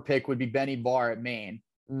homer pick would be Benny Barr at Maine,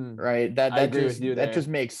 right? That just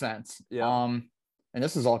makes sense. Yeah. And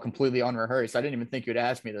this is all completely unrehearsed. I didn't even think you'd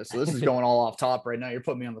ask me this. So this is going all off top right now. You're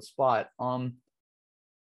putting me on the spot. I'm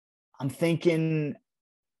thinking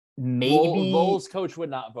maybe Lowell's coach would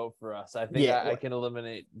not vote for us. I think I can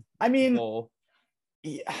eliminate. I mean, Lowell.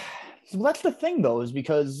 Yeah. So that's the thing though, is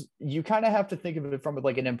because you kind of have to think of it from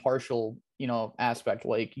like an impartial, aspect.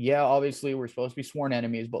 Like, yeah, obviously we're supposed to be sworn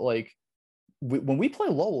enemies, but like when we play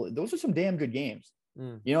Lowell, those are some damn good games.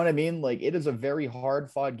 You know what I mean? Like, it is a very hard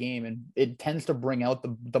fought game, and it tends to bring out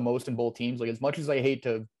the most in both teams. Like, as much as I hate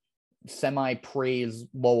to semi praise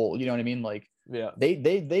Lowell, you know what I mean? Like,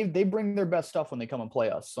 they bring their best stuff when they come and play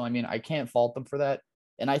us. So I mean, I can't fault them for that.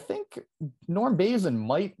 And I think Norm Bazin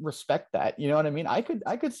might respect that. You know what I mean? I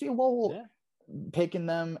could see Lowell picking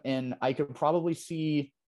them, and I could probably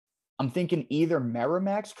see. I'm thinking either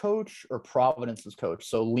Merrimack's coach or Providence's coach.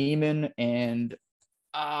 So Lehman and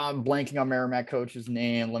I'm blanking on Merrimack coach's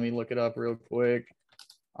name. Let me look it up real quick.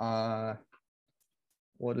 What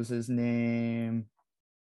is his name?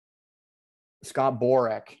 Scott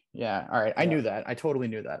Borek. Yeah. All right. I knew that. I totally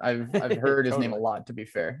knew that. I've heard his name a lot, to be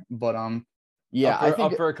fair. But yeah, I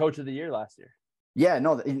think up for a coach of the year last year. Yeah,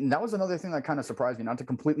 no, that was another thing that kind of surprised me. Not to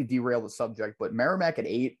completely derail the subject, but Merrimack at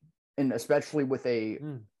 8, and especially with a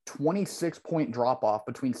 26-point drop off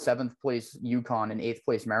between 7th place UConn and 8th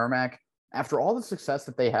place Merrimack. After all the success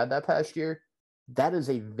that they had that past year, that is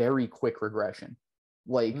a very quick regression.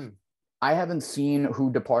 Like, I haven't seen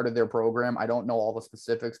who departed their program. I don't know all the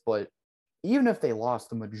specifics, but even if they lost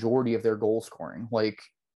the majority of their goal scoring, like,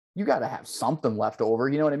 you got to have something left over.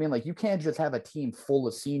 You know what I mean? Like, you can't just have a team full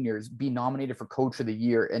of seniors be nominated for coach of the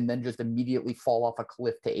year and then just immediately fall off a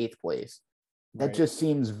cliff to 8th place. That just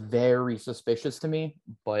seems very suspicious to me.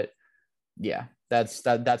 But yeah,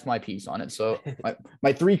 that's my piece on it. So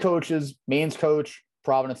my 3 coaches: Maine's coach,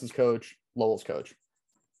 Providence's coach, Lowell's coach.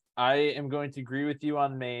 I am going to agree with you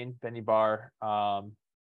on Maine, Benny Barr. I'm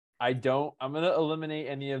going to eliminate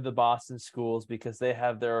any of the Boston schools because they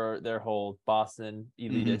have their whole Boston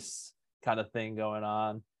elitist kind of thing going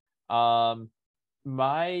on.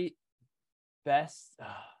 My best,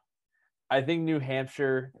 I think New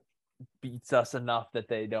Hampshire beats us enough that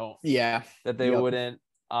they don't. Yeah. That they wouldn't.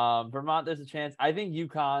 Vermont, there's a chance. I think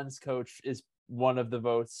UConn's coach is one of the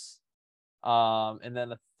votes. And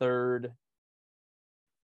then a third.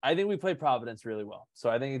 I think we played Providence really well. So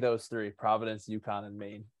I think those 3, Providence, UConn, and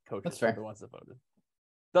Maine coaches are the ones that voted.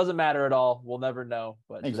 Doesn't matter at all. We'll never know,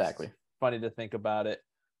 but exactly funny to think about it.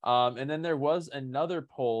 And then there was another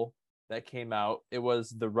poll that came out. It was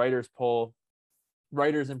the writers poll,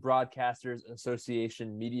 Writers and Broadcasters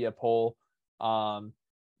Association media poll.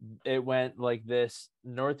 It went like this: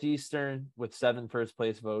 Northeastern with 7 first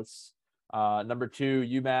place votes. Number 2,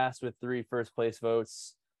 UMass with 3 first place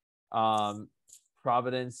votes.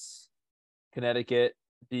 Providence, Connecticut,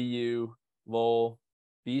 BU, Lowell,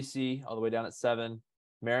 BC, all the way down at 7,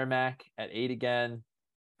 Merrimack at 8 again,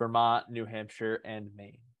 Vermont, New Hampshire, and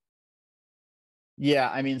Maine.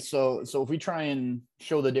 Yeah, I mean, so if we try and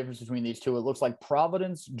show the difference between these two, it looks like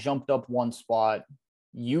Providence jumped up 1 spot,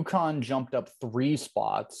 UConn jumped up 3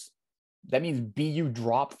 spots. That means BU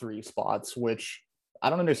dropped 3 spots, which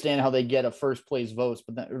I don't understand how they get a first place vote,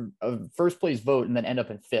 but then a first place vote and then end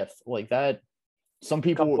up in 5th like that. Some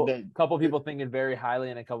people, couple people thinking very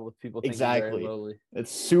highly, and a couple of people thinking very lowly.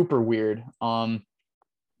 It's super weird.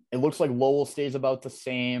 It looks like Lowell stays about the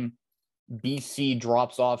same. BC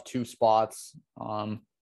drops off 2 spots.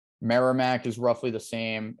 Merrimack is roughly the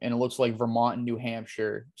same, and it looks like Vermont and New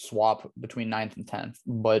Hampshire swap between 9th and 10th.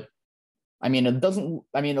 But I mean, it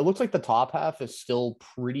looks like the top half is still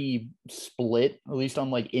pretty split, at least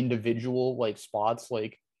on like individual like spots.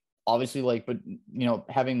 Like, obviously, like, but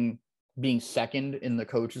being second in the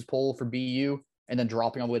coaches poll for BU and then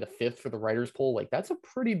dropping all the way to 5th for the writers poll, like, that's a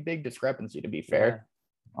pretty big discrepancy, to be fair.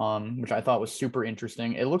 Which I thought was super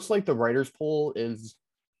interesting. It looks like the writers poll is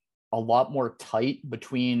a lot more tight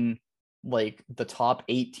between like the top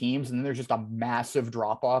 8 teams, and then there's just a massive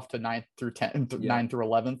drop off to 9th through 10th, 9th through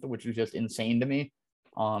 11th, which is just insane to me.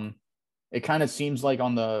 It kind of seems like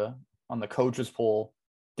on the coaches poll,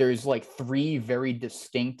 there's like 3 very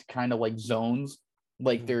distinct kind of like zones.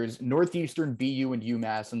 Like, there's Northeastern, BU, and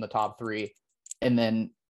UMass in the top 3, and then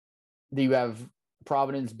you have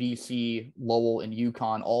Providence, BC, Lowell, and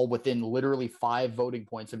UConn all within literally 5 voting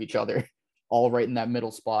points of each other. all right in that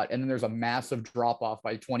middle spot. And then there's a massive drop off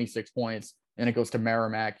by 26 points. And it goes to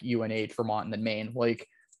Merrimack, UNH, Vermont, and then Maine. Like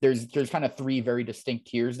there's kind of three very distinct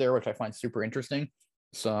tiers there, which I find super interesting.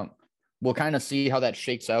 So we'll kind of see how that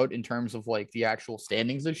shakes out in terms of like the actual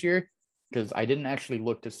standings this year. Because I didn't actually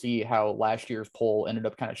look to see how last year's poll ended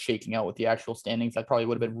up kind of shaking out with the actual standings. That probably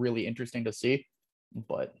would have been really interesting to see.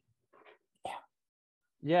 But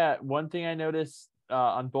yeah, one thing I noticed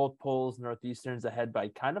on both polls, Northeastern's ahead by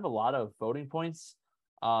kind of a lot of voting points.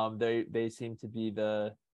 They seem to be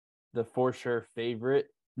the for sure favorite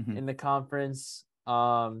in the conference.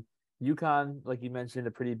 UConn, like you mentioned,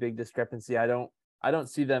 a pretty big discrepancy. I don't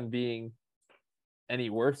see them being any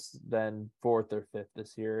worse than 4th or 5th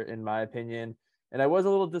this year, in my opinion. And I was a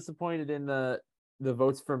little disappointed in the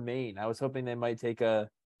votes for Maine. I was hoping they might take a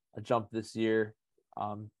jump this year,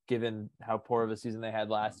 given how poor of a season they had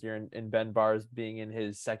last year and Ben Barrs being in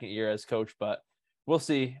his second year as coach, but we'll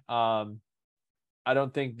see. I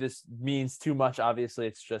don't think this means too much. Obviously,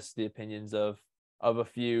 it's just the opinions of a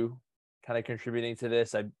few kind of contributing to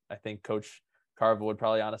this. I think Coach Carvel would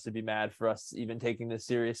probably honestly be mad for us even taking this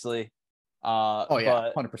seriously. Oh yeah,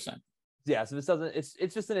 100%. Yeah, so this doesn't.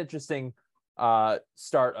 It's just an interesting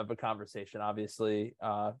start of a conversation. Obviously,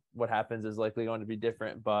 what happens is likely going to be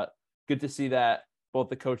different, but good to see that both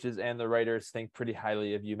the coaches and the writers think pretty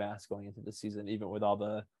highly of UMass going into the season, even with all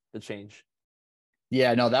the change.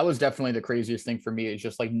 Yeah, no, that was definitely the craziest thing for me, is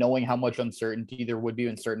just like knowing how much uncertainty there would be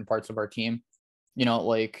in certain parts of our team. You know,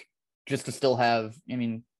 like just to still have, I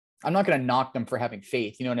mean, I'm not going to knock them for having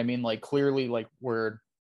faith. You know what I mean? Like clearly, like we're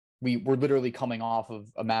literally coming off of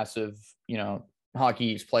a massive, you know, Hockey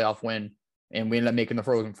East playoff win, and we ended up making the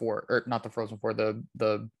Frozen Four, or not the Frozen Four,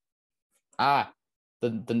 the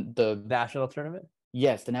National tournament.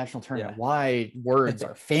 Yes, the national tournament. Yeah. Why words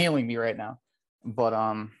are failing me right now? But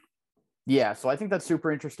yeah, so I think that's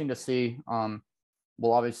super interesting to see.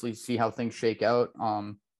 We'll obviously see how things shake out.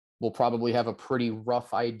 We'll probably have a pretty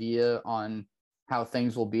rough idea on how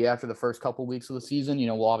things will be after the first couple weeks of the season. You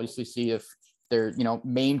know, we'll obviously see if they're, you know,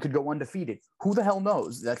 Maine could go undefeated. Who the hell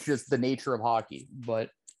knows? That's just the nature of hockey. But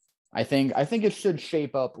I think it should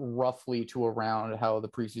shape up roughly to around how the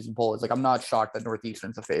preseason poll is. Like, I'm not shocked that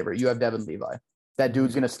Northeastern's a favorite. You have Devin Levi. That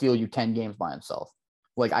dude's going to steal you 10 games by himself.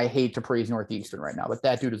 Like, I hate to praise Northeastern right now, but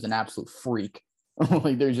that dude is an absolute freak.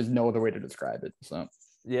 Like, there's just no other way to describe it. So,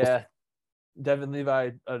 yeah, Devin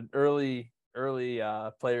Levi, an early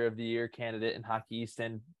player of the year candidate in Hockey East,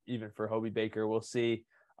 and even for Hobie Baker, we'll see.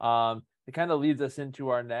 It kind of leads us into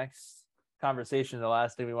our next conversation. The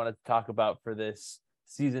last thing we wanted to talk about for this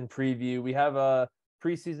season preview, we have a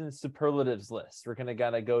preseason superlatives list. We're going to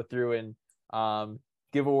kind of go through and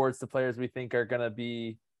give awards to players we think are going to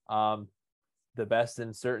be the best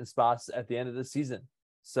in certain spots at the end of the season.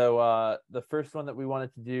 So the first one that we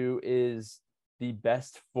wanted to do is the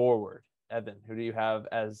best forward. Evan, who do you have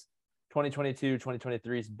as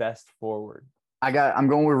 2022-2023's best forward? I'm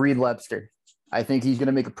going with Reed Lebster. I think he's going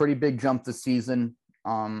to make a pretty big jump this season.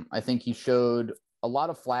 I think he showed a lot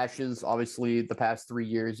of flashes, obviously, the past 3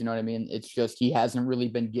 years. You know what I mean? It's just he hasn't really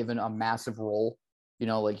been given a massive role. You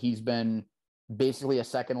know, like he's been basically a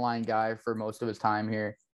second line guy for most of his time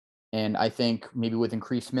here. And I think maybe with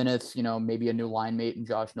increased minutes, you know, maybe a new line mate in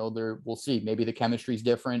Josh Nodler, we'll see. Maybe the chemistry is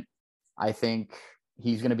different. I think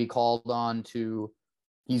he's going to be called on to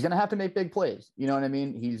 – he's going to have to make big plays. You know what I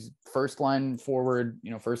mean? He's first line forward,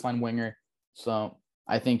 you know, first line winger. So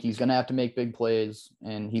I think he's going to have to make big plays,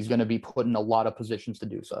 and he's going to be put in a lot of positions to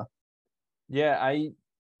do so. Yeah, I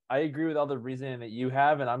agree with all the reasoning that you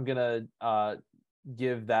have, and I'm going to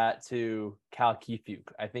give that to Cal Kefuk.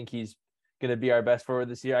 I think he's going to be our best forward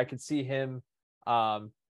this year. I could see him, at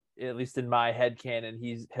least in my headcanon,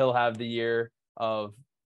 he'll have the year of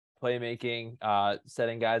playmaking,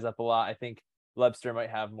 setting guys up a lot. I think Lebster might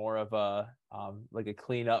have more of a like a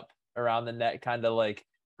cleanup around the net, kind of like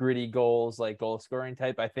gritty goals, like goal scoring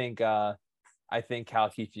type. I think Cal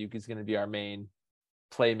Kefuk is going to be our main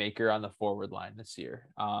playmaker on the forward line this year.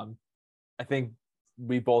 I think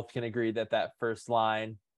we both can agree that first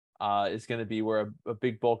line is going to be where a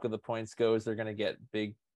big bulk of the points goes. They're going to get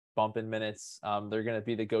big bump in minutes. They're going to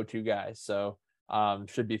be the go-to guys. So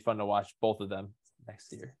should be fun to watch both of them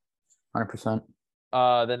next year. 100%.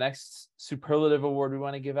 The next superlative award we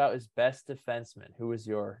want to give out is best defenseman. Who is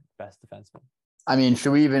your best defenseman? I mean,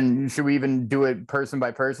 should we even do it person by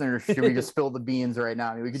person, or should we just spill the beans right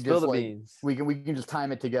now? I mean, we could just beans. we can just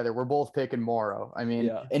time it together. We're both picking Morrow. I mean,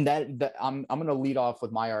 yeah. And that I'm going to lead off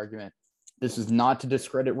with my argument. This is not to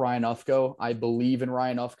discredit Ryan Ufko. I believe in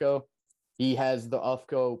Ryan Ufko. He has the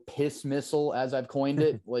Ufko piss missile, as I've coined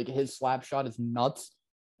it. Like, his slap shot is nuts.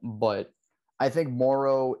 But I think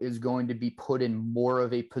Morrow is going to be put in more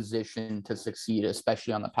of a position to succeed,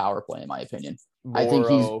 especially on the power play, in my opinion. I think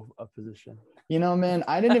he's a position. Man,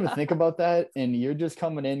 I didn't even think about that. And you're just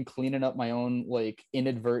coming in, cleaning up my own like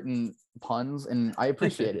inadvertent puns. And I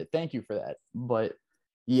appreciate it. Thank you for that. But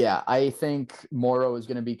yeah, I think Morrow is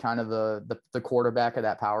going to be kind of the quarterback of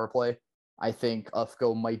that power play. I think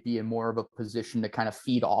Ufko might be in more of a position to kind of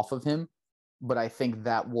feed off of him. But I think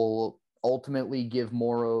that will ultimately give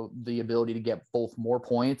Morrow the ability to get both more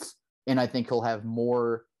points. And I think he'll have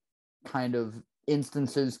more kind of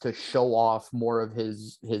instances to show off more of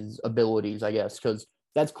his abilities, I guess, because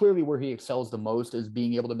that's clearly where he excels the most, is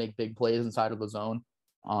being able to make big plays inside of the zone.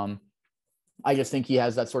 I just think he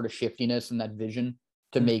has that sort of shiftiness and that vision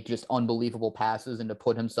to make just unbelievable passes and to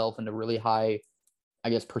put himself into really high,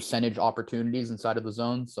 I guess, percentage opportunities inside of the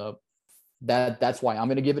zone. So that's why I'm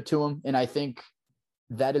going to give it to him. And I think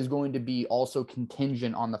that is going to be also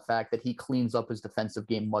contingent on the fact that he cleans up his defensive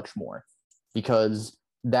game much more, because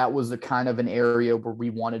that was the kind of an area where we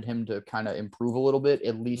wanted him to kind of improve a little bit,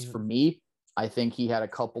 at least for me. I think he had a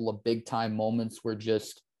couple of big time moments where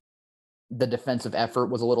just the defensive effort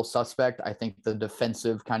was a little suspect. I think the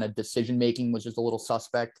defensive kind of decision making was just a little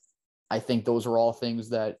suspect. I think those are all things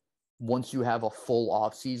that once you have a full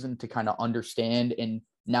off season to kind of understand, and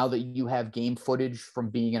now that you have game footage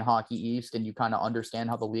from being in Hockey East and you kind of understand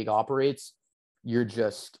how the league operates, you're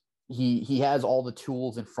just he has all the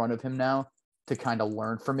tools in front of him now to kind of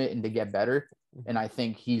learn from it and to get better. And I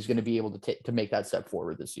think he's going to be able to make that step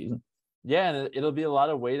forward this season. Yeah, and it'll be a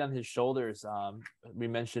lot of weight on his shoulders. We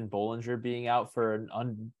mentioned Bollinger being out for an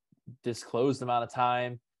undisclosed amount of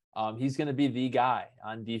time. He's going to be the guy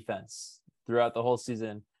on defense throughout the whole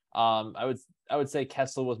season. I would say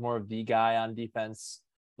Kessel was more of the guy on defense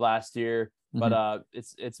last year, but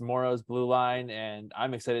it's Morrow's blue line, and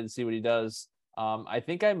I'm excited to see what he does. I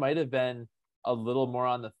think I might have been a little more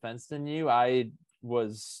on the fence than you. I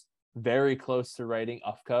was very close to writing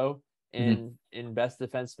Ufko in best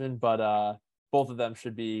defenseman, but both of them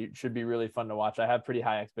should be really fun to watch. I have pretty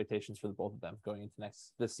high expectations for the both of them going into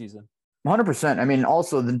this season. 100%. I mean,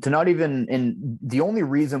 also to not even, and the only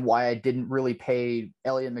reason why I didn't really pay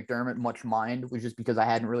Elliot McDermott much mind was just because I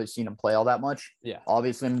hadn't really seen him play all that much. Yeah.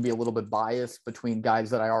 Obviously, I'm going to be a little bit biased between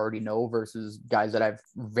guys that I already know versus guys that I've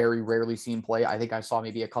very rarely seen play. I think I saw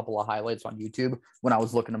maybe a couple of highlights on YouTube when I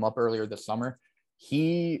was looking him up earlier this summer.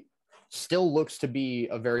 He still looks to be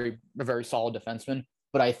a very solid defenseman,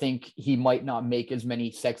 but I think he might not make as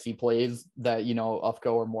many sexy plays that,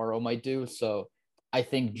 Ufko or Morrow might do. So I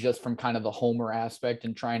think just from kind of the homer aspect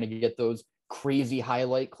and trying to get those crazy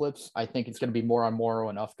highlight clips, I think it's going to be more on Morrow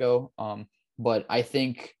and Ufko. But I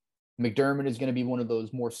think McDermott is going to be one of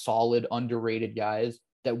those more solid, underrated guys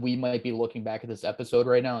that we might be looking back at this episode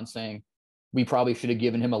right now and saying, we probably should have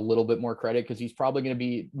given him a little bit more credit, because he's probably going to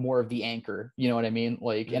be more of the anchor. You know what I mean?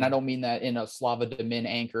 And I don't mean that in a Slava Demin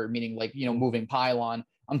anchor, meaning moving pylon.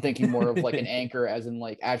 I'm thinking more of like an anchor as in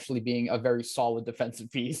like actually being a very solid defensive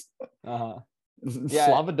piece. Yeah.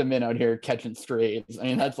 Slava Demin out here catching strays. I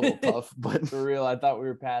mean, that's a little tough, but for real, I thought we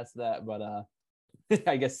were past that, but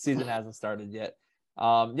I guess the season hasn't started yet.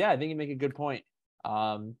 Yeah, I think you make a good point.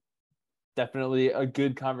 Definitely a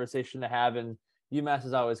good conversation to have, and UMass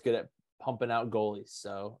is always good at pumping out goalies,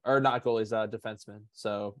 defensemen.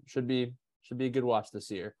 So should be a good watch this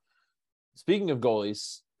year. Speaking of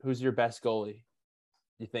goalies, who's your best goalie,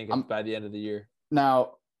 you think, by the end of the year?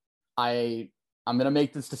 Now, I'm going to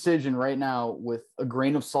make this decision right now with a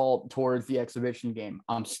grain of salt towards the exhibition game.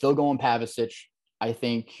 I'm still going Pavicic. I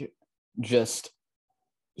think just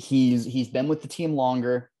he's been with the team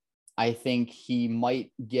longer. I think he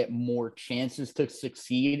might get more chances to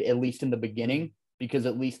succeed, at least in the beginning, because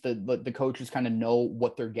at least the coaches kind of know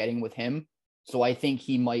what they're getting with him. So I think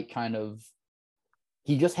he might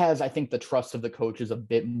he just has, I think, the trust of the coaches a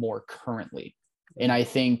bit more currently. And I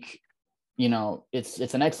think,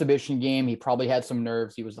 it's an exhibition game. He probably had some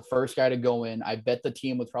nerves. He was the first guy to go in. I bet the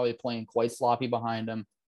team was probably playing quite sloppy behind him.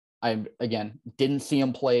 I, again, didn't see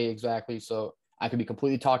him play exactly, so I could be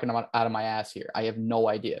completely talking out of my ass here. I have no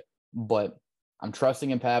idea. But I'm trusting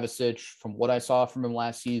in Pavicic. From what I saw from him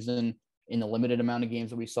last season, in the limited amount of games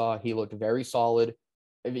that we saw, he looked very solid.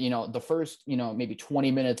 The first, maybe 20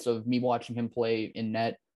 minutes of me watching him play in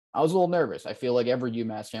net, I was a little nervous. I feel like every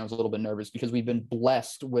UMass fan was a little bit nervous because we've been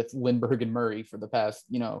blessed with Lindbergh and Murray for the past,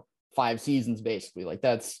 5 seasons, basically. Like,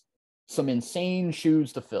 that's some insane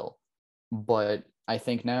shoes to fill. But I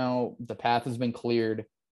think now the path has been cleared,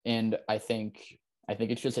 and I think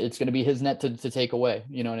it's going to be his net to take away.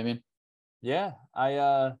 You know what I mean? Yeah,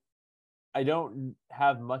 I don't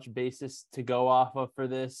have much basis to go off of for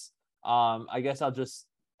this. I guess I'll just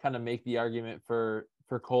kind of make the argument for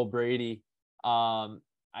Cole Brady.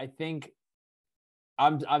 I think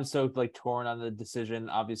I'm so like torn on the decision.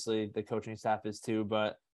 Obviously, the coaching staff is too,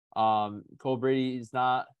 but Cole Brady is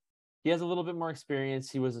not. He has a little bit more experience.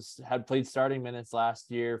 He had played starting minutes last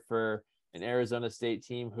year for an Arizona State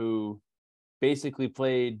team who basically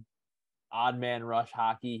played odd man rush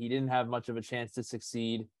hockey. He didn't have much of a chance to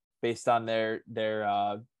succeed based on their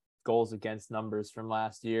goals against numbers from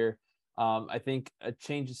last year. I think a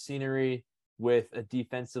change of scenery with a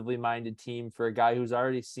defensively minded team for a guy who's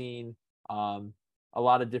already seen a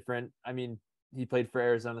lot of different. I mean, he played for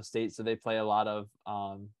Arizona State, so they play a lot of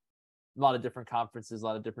different conferences, a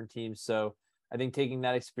lot of different teams. So I think taking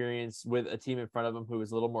that experience with a team in front of him who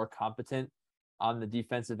is a little more competent on the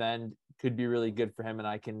defensive end could be really good for him, and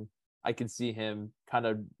I can see him kind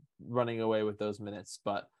of running away with those minutes.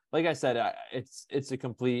 But like I said, it's a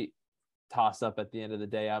complete toss up at the end of the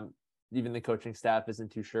day. Even the coaching staff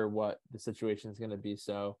isn't too sure what the situation is going to be.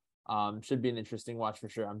 So should be an interesting watch for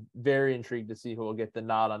sure. I'm very intrigued to see who will get the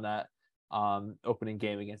nod on that opening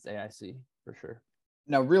game against AIC for sure.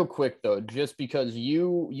 Now, real quick though, just because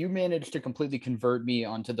you managed to completely convert me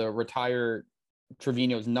onto the retire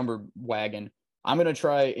Trevino's number wagon, I'm going to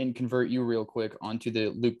try and convert you real quick onto the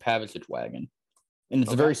Luke Pavicic wagon. And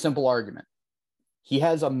it's a very simple argument. He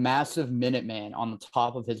has a massive Minuteman on the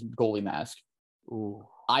top of his goalie mask. Ooh.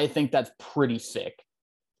 I think that's pretty sick.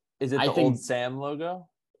 Is it the old Sam logo?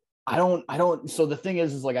 I don't. So the thing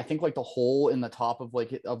is like, I think like the hole in the top of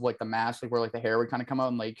the mask, like where like the hair would kind of come out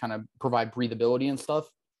and like kind of provide breathability and stuff.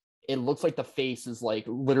 It looks like the face is like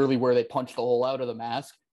literally where they punched the hole out of the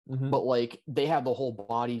mask. Mm-hmm. But like they have the whole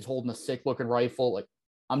body. He's holding a sick looking rifle. Like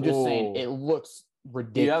I'm just saying, it looks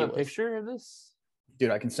ridiculous. Do you have a picture of this?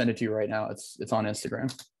 Dude, I can send it to you right now. It's on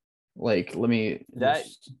Instagram. Like, let me.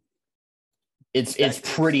 It's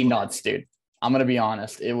pretty nuts, dude. I'm gonna be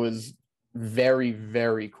honest. It was very,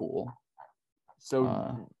 very cool.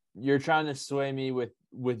 So you're trying to sway me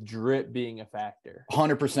with drip being a factor.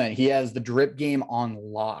 100%. He has the drip game on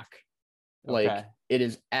lock. Like it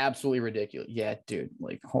is absolutely ridiculous. Yeah, dude.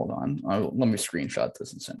 Like, hold on. Let me screenshot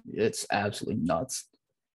this and send you. It's absolutely nuts.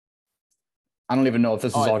 I don't even know if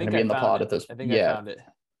this is all going to be in the pod at this. I think I found it.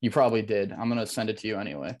 You probably did. I'm going to send it to you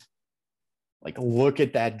anyway. Like, look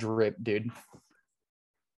at that drip, dude.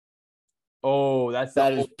 Oh,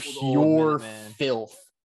 that is pure filth.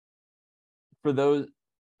 For those,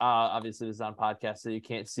 obviously this is on podcast, so you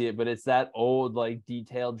can't see it, but it's that old, like,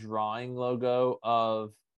 detailed drawing logo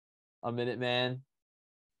of a Minuteman.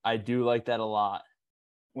 I do like that a lot.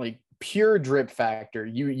 Like, pure drip factor.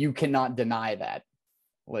 You cannot deny that.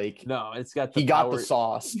 Like, no, it's got he got the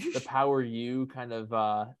sauce. The power U kind of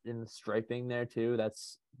in the striping there too.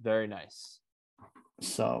 That's very nice.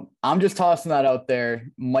 So I'm just tossing that out there.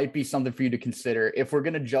 Might be something for you to consider. If we're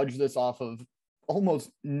going to judge this off of almost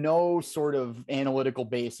no sort of analytical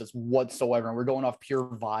basis whatsoever, and we're going off pure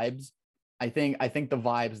vibes, I think the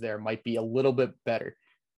vibes there might be a little bit better.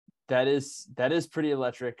 That is pretty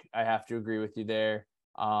electric. I have to agree with you there.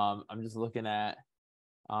 I'm just looking at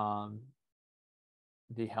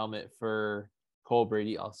the helmet for Cole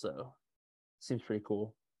Brady also. Seems pretty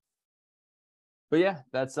cool. But yeah,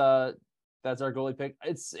 that's our goalie pick.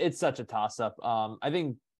 It's such a toss-up. I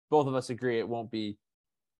think both of us agree it won't be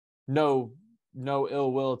no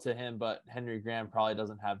ill will to him, but Henry Graham probably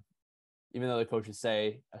doesn't have, even though the coaches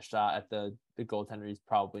say a shot at the goaltender, he's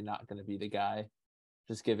probably not going to be the guy,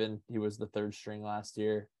 just given he was the third string last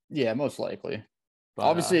year. Yeah, most likely. But,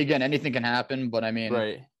 obviously, again, anything can happen, but I mean,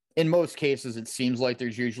 right. In most cases, it seems like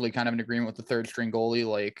there's usually kind of an agreement with the third string goalie,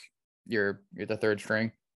 like you're the third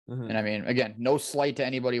string. Mm-hmm. And I mean, again, no slight to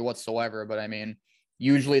anybody whatsoever, but I mean,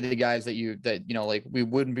 usually the guys that like we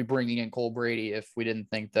wouldn't be bringing in Cole Brady if we didn't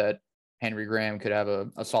think that Henry Graham could have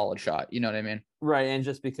a solid shot. You know what I mean? Right. And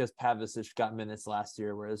just because Pavicic got minutes last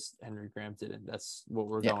year, whereas Henry Graham didn't, that's what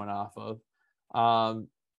we're going off of.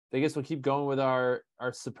 I guess we'll keep going with our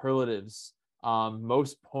superlatives.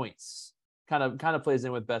 Most points kind of plays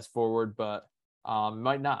in with best forward, but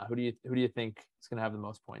might not. Who do you think is going to have the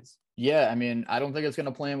most points? Yeah, I mean, I don't think it's going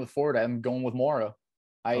to play in with forward. I'm going with Morrow.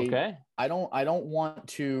 I don't want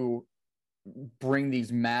to bring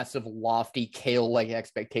these massive, lofty Kale-like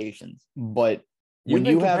expectations, but you've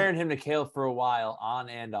been comparing him to Kale for a while, on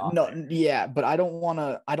and off. No, yeah, but I don't want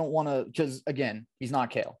to, because again, he's not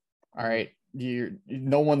Kale. All right.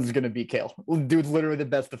 No one's going to beat Kale. Dude's literally the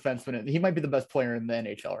best defenseman. He might be the best player in the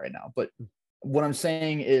NHL right now. But what I'm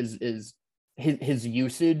saying is his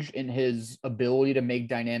usage and his ability to make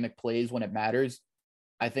dynamic plays when it matters.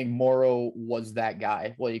 I think Morrow was that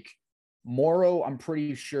guy. Like Morrow, I'm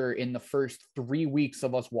pretty sure in the first 3 weeks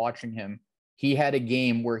of us watching him, he had a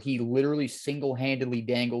game where he literally single-handedly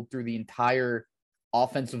dangled through the entire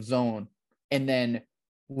offensive zone and then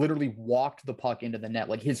literally walked the puck into the net.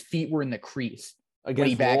 Like his feet were in the crease when he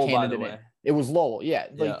Against Lowell, by backhanded the it way. in. It was Lowell. Yeah.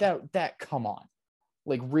 Like Yeah. that, come on.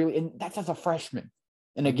 Like really, and that's as a freshman.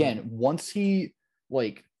 And Mm-hmm. again, once he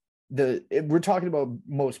we're talking about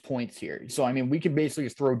most points here. So I mean, we could basically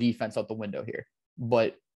just throw defense out the window here.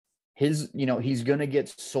 But he's gonna get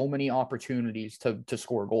so many opportunities to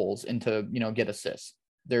score goals and to get assists.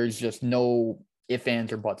 There's just no ifs,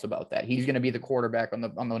 ands, or buts about that. He's gonna be the quarterback on the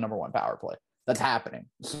number one power play. That's happening.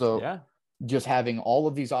 So Yeah. just having all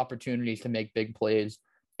of these opportunities to make big plays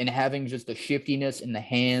and having just the shiftiness in the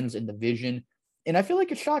hands and the vision. And I feel like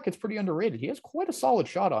his shot gets pretty underrated. He has quite a solid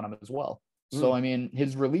shot on him as well. So, I mean,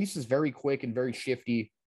 his release is very quick and very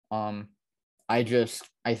shifty. I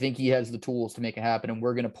think he has the tools to make it happen, and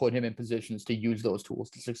we're going to put him in positions to use those tools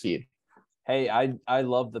to succeed. Hey, I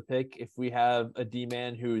love the pick. If we have a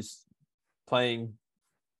D-man who's playing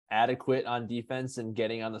adequate on defense and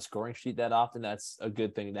getting on the scoring sheet that often, that's a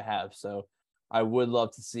good thing to have. So I would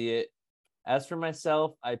love to see it. As for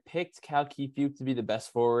myself, I picked Cal Keefuke to be the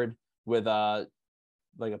best forward with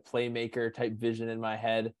like a playmaker type vision in my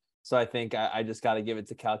head. So I think I just got to give it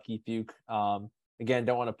to Cal Keefuke. Again,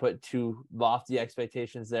 don't want to put too lofty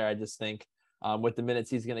expectations there. I just think with the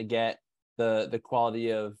minutes he's going to get, the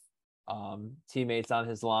quality of teammates on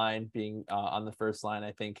his line being on the first line,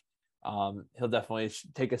 I think he'll definitely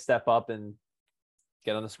take a step up and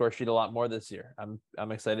get on the score sheet a lot more this year.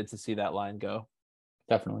 I'm excited to see that line go.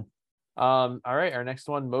 Definitely. All right, our next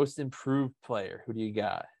one, most improved player. Who do you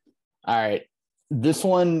got? All right. This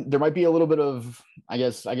one, there might be a little bit of, I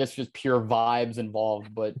guess just pure vibes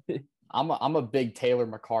involved, but I'm a big Taylor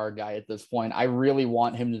McCarr guy at this point. I really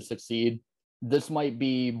want him to succeed. This might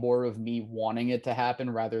be more of me wanting it to happen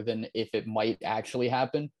rather than if it might actually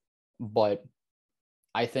happen. But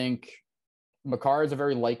I think McCarr is a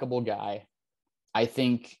very likable guy. I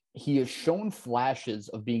think he has shown flashes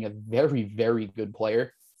of being a very, very good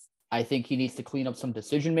player. I think he needs to clean up some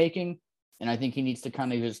decision-making, and I think he needs to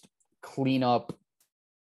kind of just clean up.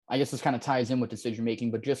 I guess this kind of ties in with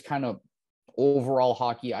decision-making, but just kind of overall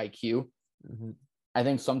hockey IQ. Mm-hmm. I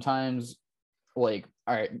think sometimes, all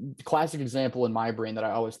right, classic example in my brain that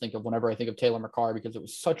I always think of whenever I think of Taylor McCarr, because it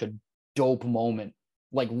was such a dope moment.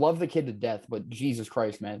 Love the kid to death, but Jesus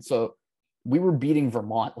Christ, man. So we were beating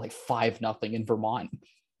Vermont 5-0 in Vermont.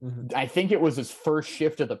 Mm-hmm. I think it was his first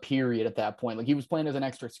shift of the period at that point. He was playing as an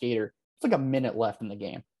extra skater. It's a minute left in the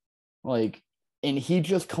game. And he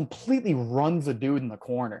just completely runs a dude in the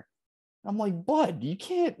corner. I'm like, bud, you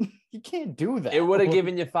can't do that. It would have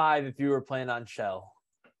given you 5 if you were playing on Shell.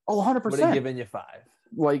 Oh, 100%. Would have given you 5.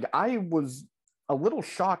 I was a little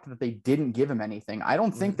shocked that they didn't give him anything. I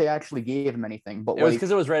don't think they actually gave him anything, but it was because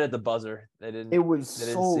it was right at the buzzer. It was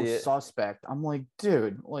so suspect. I'm like,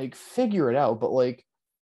 dude, figure it out. But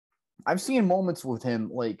I've seen moments with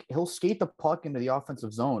him, he'll skate the puck into the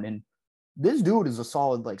offensive zone, and this dude is a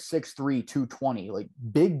solid 6'3", 220,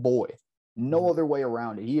 big boy. No other way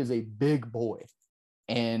around it. He is a big boy.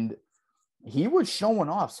 And he was showing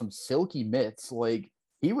off some silky mitts.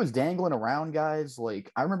 He was dangling around guys.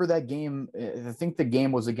 I remember that game. I think the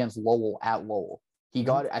game was against Lowell at Lowell.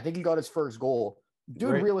 I think he got his first goal.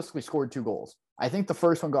 Dude realistically scored 2 goals. I think the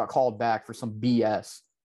first one got called back for some BS.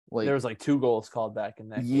 There was 2 goals called back in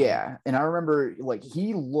that game. Yeah. And I remember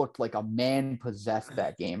he looked like a man possessed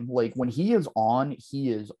that game. When he is on, he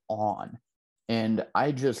is on. And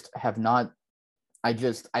I just have not, I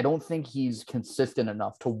don't think he's consistent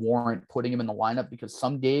enough to warrant putting him in the lineup, because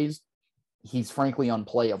some days he's frankly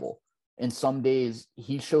unplayable. And some days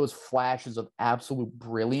he shows flashes of absolute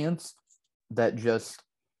brilliance that just,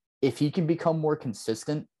 if he can become more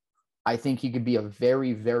consistent, I think he could be a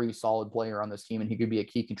very, very solid player on this team, and he could be a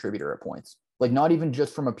key contributor at points. Not even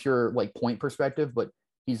just from a pure point perspective, but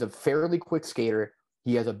he's a fairly quick skater.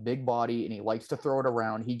 He has a big body and he likes to throw it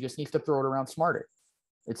around. He just needs to throw it around smarter.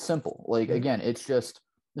 It's simple. Again, it's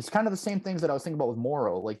kind of the same things that I was thinking about with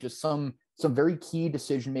Morrow, just some very key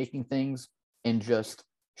decision-making things and just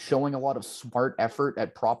showing a lot of smart effort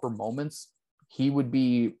at proper moments. He would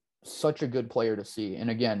be such a good player to see. And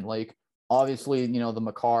again, obviously, the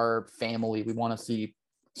McCarr family, we want to see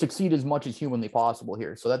succeed as much as humanly possible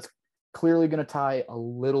here. So that's clearly going to tie a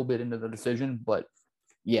little bit into the decision, but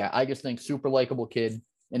yeah, I just think super likable kid.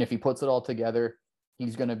 And if he puts it all together,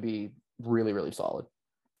 he's going to be really, really solid.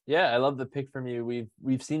 Yeah, I love the pick from you.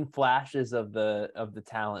 We've seen flashes of the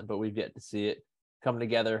talent, but we've yet to see it come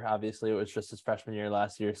together. Obviously, it was just his freshman year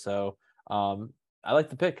last year. So I like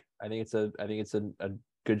the pick. I think it's a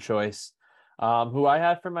good choice. Who I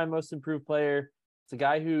have for my most improved player, it's a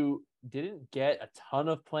guy who didn't get a ton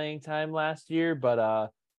of playing time last year,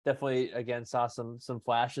 but definitely again saw some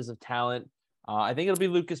flashes of talent. I think it'll be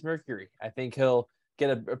Lucas Mercury. I think he'll get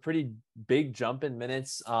a pretty big jump in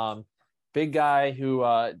minutes. Big guy who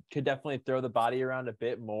could definitely throw the body around a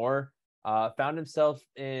bit more. Found himself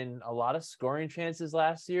in a lot of scoring chances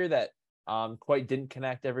last year that quite didn't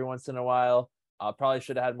connect every once in a while. Probably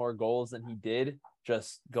should have had more goals than he did,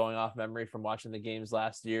 just going off memory from watching the games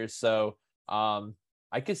last year. So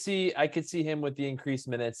I could see him with the increased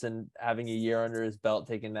minutes and having a year under his belt,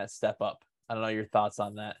 taking that step up. I don't know your thoughts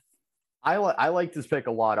on that. I like this pick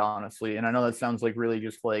a lot, honestly. And I know that sounds like really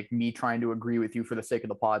just like me trying to agree with you for the sake of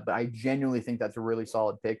the pod, but I genuinely think that's a really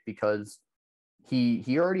solid pick because he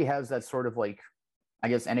already has that sort of like, I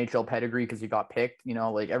guess, NHL pedigree because he got picked. You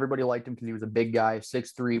know, like everybody liked him because he was a big guy,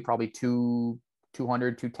 6'3", probably 200,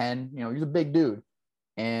 210. You know, he's a big dude.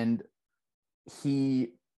 And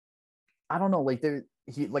I don't know, like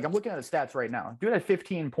I'm looking at his stats right now. Dude had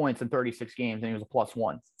 15 points in 36 games and he was a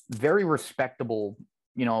 +1. Very respectable,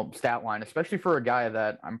 you know, stat line, especially for a guy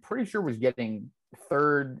that I'm pretty sure was getting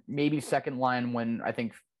third, maybe second line when I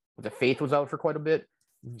think the Faith was out for quite a bit.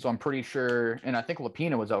 So I'm pretty sure, and I think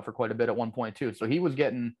Lapina was out for quite a bit at one point too. So he was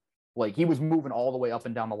getting, like, he was moving all the way up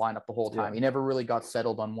and down the lineup the whole time. Yeah. He never really got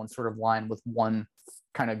settled on one sort of line with one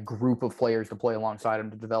kind of group of players to play alongside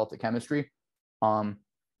him to develop the chemistry.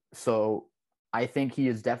 So I think he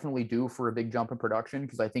is definitely due for a big jump in production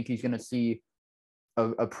because I think he's going to see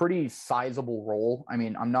a pretty sizable role. I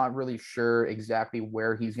mean, I'm not really sure exactly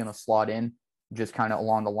where he's going to slot in, just kind of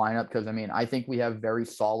along the lineup. Because I mean, I think we have very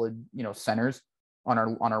solid, you know, centers on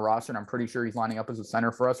our roster, and I'm pretty sure he's lining up as a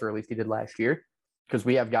center for us, or at least he did last year. Because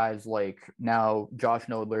we have guys like now Josh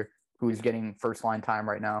Nodler, who's getting first line time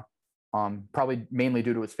right now, probably mainly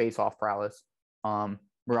due to his face-off prowess.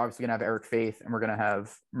 We're obviously gonna have Eric Faith, and we're gonna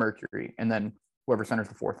have Mercury, and then whoever centers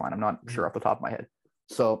the fourth line. I'm not sure off the top of my head.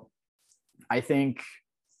 So I think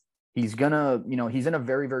he's gonna, you know, he's in a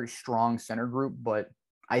very, very strong center group, but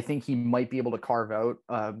I think he might be able to carve out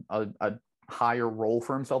a higher role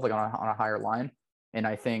for himself, like on a higher line. And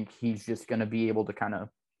I think he's just going to be able to kind of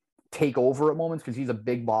take over at moments because he's a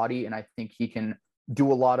big body, and I think he can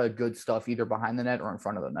do a lot of good stuff either behind the net or in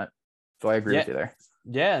front of the net. So I agree with you there.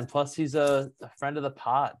 Yeah, and plus he's a friend of the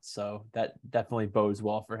pod, so that definitely bodes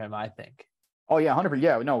well for him, I think. Oh yeah, 100%.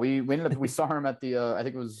 Yeah, no, we ended up, we saw him at the I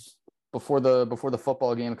think it was before the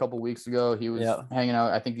football game a couple of weeks ago. He was hanging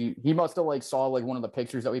out. I think he must have like saw like one of the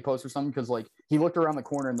pictures that we posted or something, because like he looked around the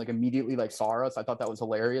corner and like immediately like saw us. I thought that was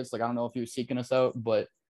hilarious. Like I don't know if he was seeking us out, but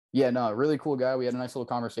yeah, no, really cool guy. We had a nice little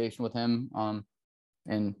conversation with him.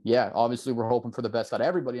 And yeah, obviously we're hoping for the best out of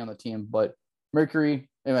everybody on the team, but Mercury,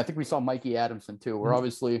 and I think we saw Mikey Adamson too.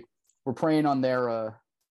 We're praying on their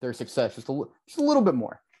success just a little bit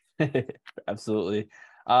more. Absolutely.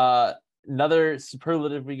 Another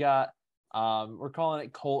superlative we got. We're calling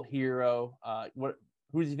it Cult Hero.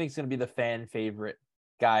 Who do you think is going to be the fan favorite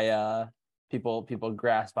guy? People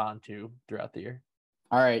grasp onto throughout the year.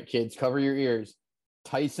 All right, kids, cover your ears.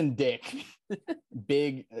 Tyson Dick,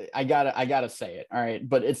 big. I gotta say it. All right,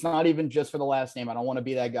 but it's not even just for the last name. I don't want to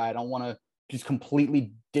be that guy. I don't want to just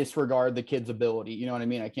completely disregard the kid's ability. You know what I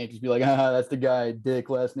mean? I can't just be like, that's the guy, Dick,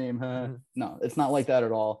 last name. No, it's not like that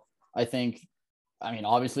at all. I mean,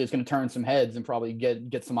 obviously it's going to turn some heads and probably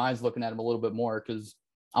get some eyes looking at him a little bit more, because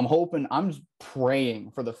I'm just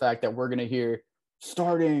praying for the fact that we're going to hear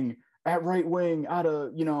starting at right wing out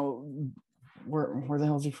of, you know, where the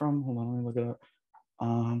hell is he from? Hold on, let me look it up.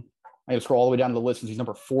 I got to scroll all the way down to the list since he's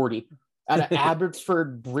number 40. Out of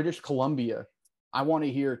Abbotsford, British Columbia. I want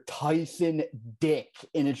to hear Tyson Dick,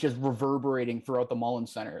 and it's just reverberating throughout the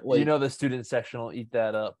Mullins Center. Like, you know, the student section will eat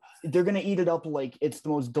that up. They're going to eat it up like it's the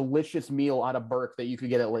most delicious meal out of Burke that you could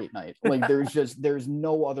get at late night. Like there's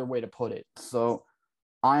no other way to put it. So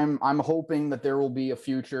I'm hoping that there will be a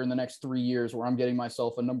future in the next 3 years where I'm getting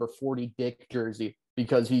myself a number 40 Dick jersey,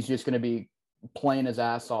 because he's just going to be playing his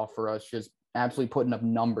ass off for us, just absolutely putting up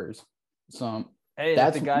numbers. So hey,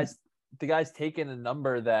 that's the guy's taking a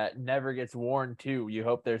number that never gets worn too. You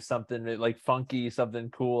hope there's something like funky, something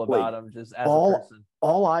cool about him just as a person.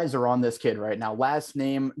 All eyes are on this kid right now. Last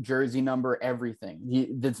name, jersey number, everything.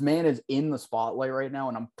 This man is in the spotlight right now,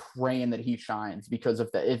 and I'm praying that he shines, because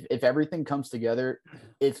if everything comes together,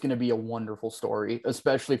 it's going to be a wonderful story,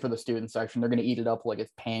 especially for the student section. They're going to eat it up like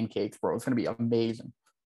it's pancakes, bro. It's going to be amazing.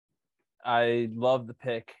 I love the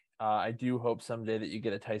pick. I do hope someday that you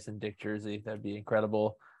get a Tyson Dick jersey. That'd be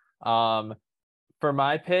incredible. For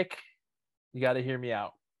my pick, you got to hear me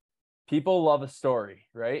out. People love a story,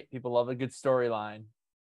 right? People love a good storyline.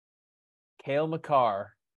 Cale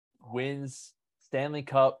Makar wins Stanley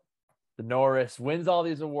Cup the Norris, wins all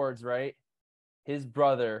these awards, right? His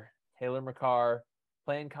brother, Taylor McCarr,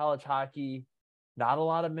 playing college hockey, not a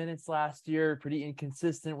lot of minutes last year, pretty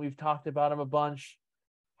inconsistent. We've talked about him a bunch.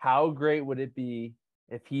 How great would it be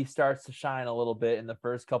if he starts to shine a little bit in the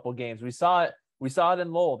first couple games? We saw it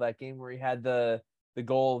in Lowell, that game where he had the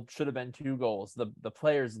goal, should have been 2 goals. The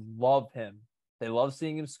players love him. They love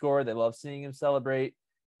seeing him score. They love seeing him celebrate.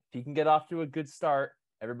 If he can get off to a good start,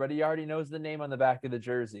 everybody already knows the name on the back of the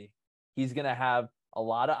jersey. He's going to have a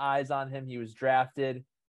lot of eyes on him. He was drafted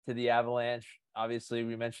to the Avalanche. Obviously,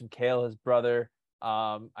 we mentioned Cale, his brother.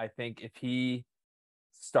 I think if he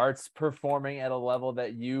starts performing at a level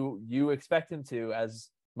that you expect him to as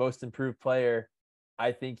most improved player,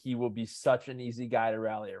 I think he will be such an easy guy to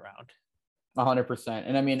rally around. 100%.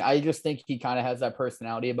 And I mean, I just think he kind of has that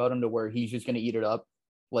personality about him to where he's just going to eat it up.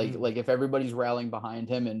 Like if everybody's rallying behind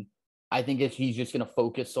him, and I think he's just going to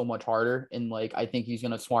focus so much harder. And like, I think he's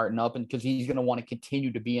going to smarten up, and because he's going to want to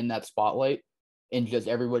continue to be in that spotlight, and just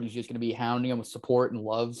everybody's just going to be hounding him with support and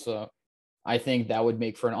love. So I think that would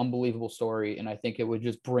make for an unbelievable story. And I think it would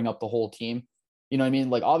just bring up the whole team. You know what I mean?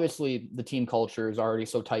 Like, obviously the team culture is already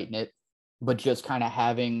so tight knit, but just kind of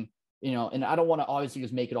having, and I don't want to obviously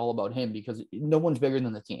just make it all about him, because no one's bigger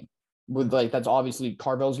than the team. With like, that's obviously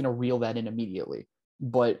Carvel's going to reel that in immediately,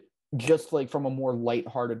 but just like from a more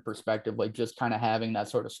lighthearted perspective, like just kind of having that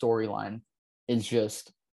sort of storyline is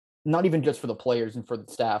just not even just for the players and for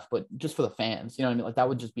the staff, but just for the fans. You know what I mean? Like, that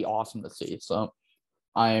would just be awesome to see. So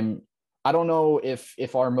I don't know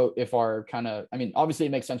if our kind of, I mean, obviously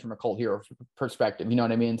it makes sense from a cult hero perspective, you know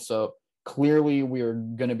what I mean? So clearly we're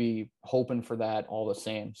going to be hoping for that all the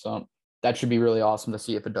same. So that should be really awesome to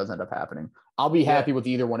see if it does end up happening. I'll be happy with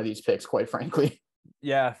either one of these picks, quite frankly.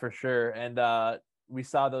 Yeah, for sure. And we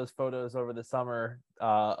saw those photos over the summer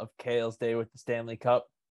of Cale's day with the Stanley Cup.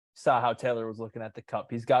 Saw how Taylor was looking at the cup.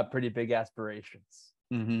 He's got pretty big aspirations.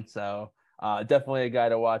 Mm-hmm. So definitely a guy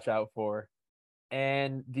to watch out for.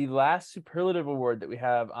 And the last superlative award that we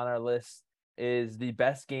have on our list is the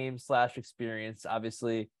best game / experience.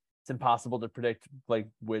 Obviously, it's impossible to predict like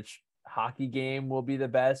which hockey game will be the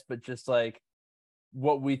best, but just like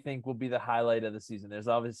what we think will be the highlight of the season. There's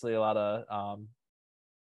obviously a lot of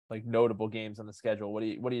like notable games on the schedule. What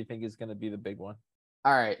do you think is going to be the big one?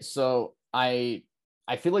 All right, so I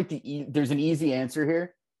feel like there's an easy answer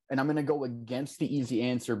here, and I'm going to go against the easy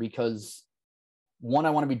answer because, one, I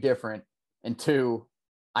want to be different, and two,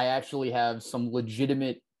 I actually have some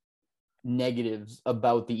legitimate negatives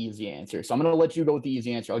about the easy answer. So I'm going to let you go with the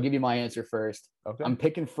easy answer. I'll give you my answer first. Okay. I'm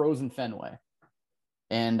picking Frozen Fenway.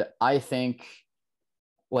 And I think,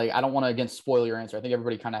 like, I don't want to, again, spoil your answer. I think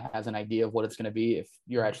everybody kind of has an idea of what it's going to be if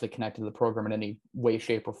you're actually connected to the program in any way,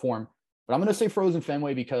 shape, or form. But I'm going to say Frozen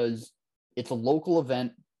Fenway because it's a local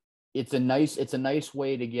event. It's a nice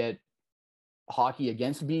way to get hockey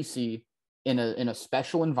against BC in a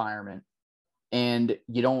special environment. And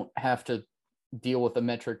you don't have to deal with a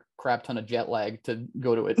metric crap ton of jet lag to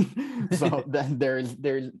go to it. So then there's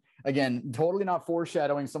again, totally not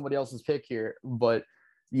foreshadowing somebody else's pick here, but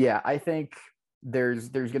yeah, I think there's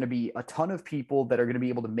going to be a ton of people that are going to be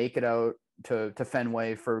able to make it out to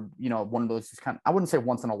Fenway for, one of those kind of, I wouldn't say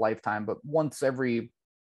once in a lifetime, but once every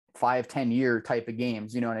 5-10 year type of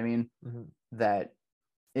games, you know what I mean? Mm-hmm. That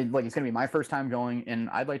it's going to be my first time going, and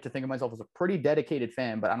I'd like to think of myself as a pretty dedicated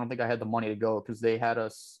fan, but I don't think I had the money to go because they had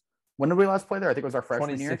us. When did we last play there? I think it was our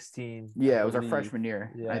freshman year. 2016. Yeah, it was our freshman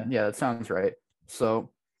year. Yeah, that sounds right.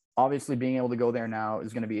 So obviously being able to go there now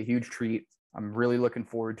is going to be a huge treat. I'm really looking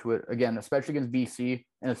forward to it. Again, especially against BC,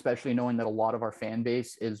 and especially knowing that a lot of our fan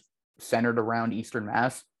base is centered around Eastern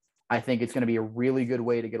Mass. I think it's going to be a really good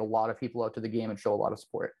way to get a lot of people out to the game and show a lot of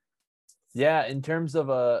support. Yeah, in terms of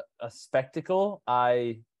a spectacle,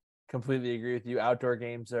 I completely agree with you. Outdoor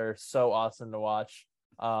games are so awesome to watch.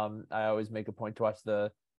 I always make a point to watch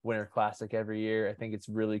the Winter Classic every year. I think it's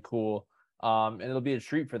really cool. And it'll be a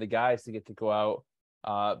treat for the guys to get to go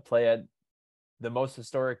out, play at the most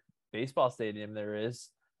historic baseball stadium there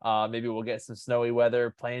is. Maybe we'll get some snowy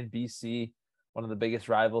weather, playing BC, one of the biggest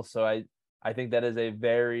rivals. So I think that is a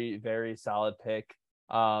very, very solid pick.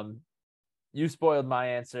 You spoiled my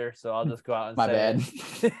answer, so I'll just go out and my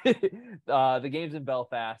say bad. The game's in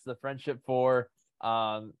Belfast, the Friendship Four.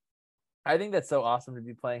 I think that's so awesome to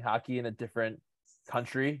be playing hockey in a different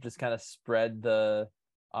country. Just kind of spread the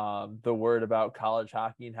word about college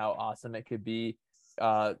hockey and how awesome it could be.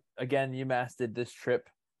 Again, UMass did this trip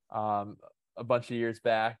a bunch of years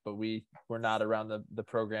back, but we were not around the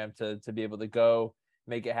program to be able to go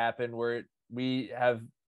make it happen. We have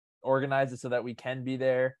organized it so that we can be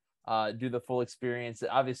there. Do the full experience. It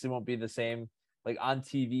obviously won't be the same like on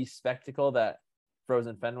TV spectacle that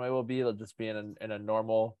Frozen Fenway will be. It'll just be in a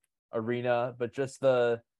normal arena, but just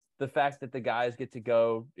the fact that the guys get to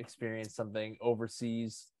go experience something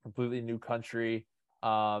overseas, completely new country.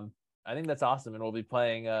 I think that's awesome. And we'll be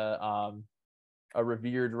playing a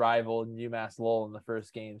revered rival in UMass Lowell in the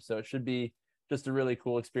first game. So it should be just a really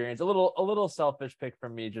cool experience. A little selfish pick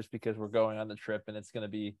from me just because we're going on the trip and it's going to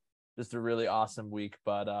be just a really awesome week.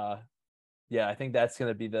 But yeah, I think that's going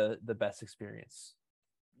to be the best experience.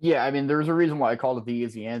 Yeah, I mean, there's a reason why I called it the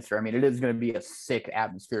easy answer. I mean, it is going to be a sick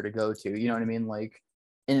atmosphere to go to. You know what I mean? Like,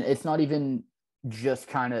 and it's not even just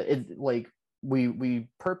kind of it. Like, we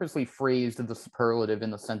purposely phrased the superlative in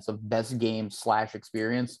the sense of best game /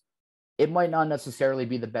 experience. It might not necessarily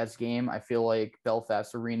be the best game. I feel like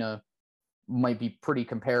Belfast Arena might be pretty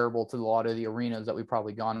comparable to a lot of the arenas that we've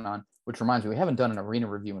probably gone on. Which reminds me, we haven't done an arena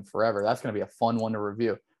review in forever. That's going to be a fun one to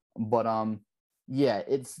review. But yeah,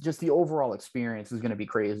 it's just the overall experience is going to be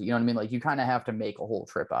crazy. You know what I mean? Like, you kind of have to make a whole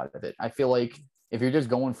trip out of it. I feel like if you're just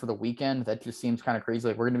going for the weekend, that just seems kind of crazy.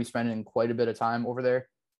 Like, we're going to be spending quite a bit of time over there.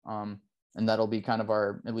 And that'll be kind of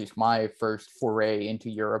at least my first foray into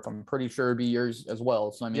Europe. I'm pretty sure it'll be yours as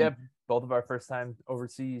well. So, I mean, yeah, both of our first time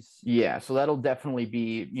overseas. Yeah. So that'll definitely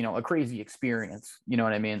be, a crazy experience. You know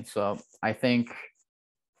what I mean? So I think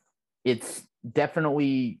it's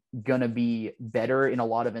definitely gonna be better in a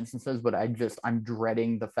lot of instances, but I'm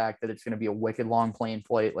dreading the fact that it's gonna be a wicked long plane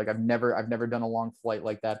flight. Like, I've never done a long flight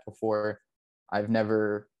like that before. I've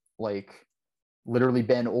never literally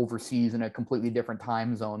been overseas in a completely different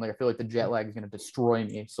time zone. Like, I feel like the jet lag is gonna destroy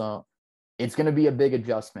me. So it's gonna be a big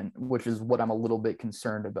adjustment, which is what I'm a little bit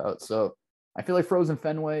concerned about. So I feel like Frozen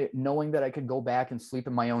Fenway, knowing that I could go back and sleep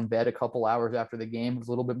in my own bed a couple hours after the game, was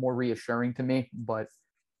a little bit more reassuring to me. But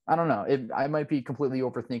I don't know. I might be completely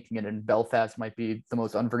overthinking it, and Belfast might be the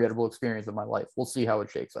most unforgettable experience of my life. We'll see how it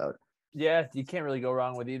shakes out. Yeah, you can't really go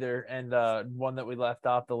wrong with either. And one that we left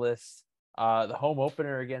off the list, the home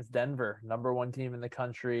opener against Denver, number 1 team in the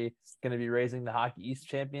country, going to be raising the Hockey East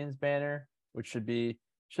champions banner, which should be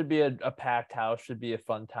a packed house, should be a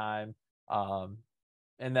fun time.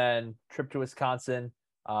 And then trip to Wisconsin.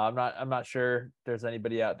 I'm not sure if there's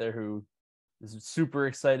anybody out there who is super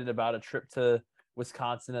excited about a trip to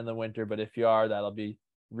Wisconsin in the winter, but if you are, that'll be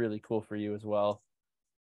really cool for you as well.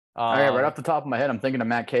 Right off the top of my head, I'm thinking of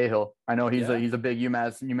Matt Cahill. I know he's yeah. a big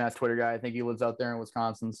UMass Twitter guy. I think he lives out there in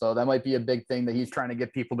Wisconsin, so that might be a big thing that he's trying to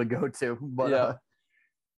get people to go to. But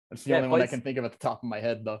that's the only one I can think of at the top of my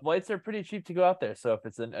head, though. Flights are pretty cheap to go out there, so if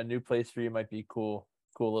it's a new place for you, it might be a cool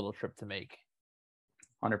little trip to make.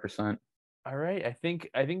 100%. All right, I think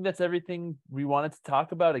that's everything we wanted to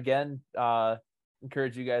talk about. Again,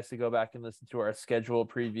 encourage you guys to go back and listen to our schedule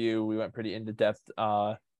preview. We went pretty into depth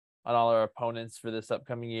on all our opponents for this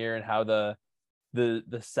upcoming year and how the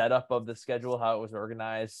setup of the schedule, how it was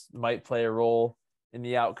organized, might play a role in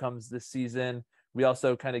the outcomes this season. We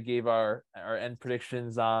also kind of gave our end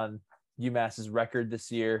predictions on UMass's record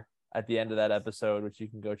this year at the end of that episode, which you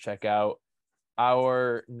can go check out.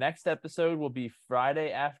 Our next episode will be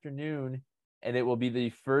Friday afternoon, and it will be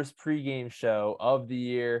the first pregame show of the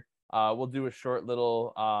year. We'll do a short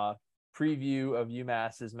little preview of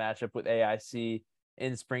UMass's matchup with AIC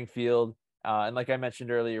in Springfield. And like I mentioned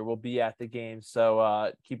earlier, we'll be at the game.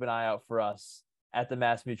 So keep an eye out for us at the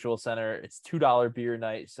Mass Mutual Center. It's $2 beer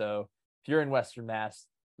night. So if you're in Western Mass,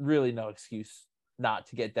 really no excuse not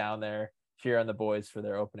to get down there, cheer on the boys for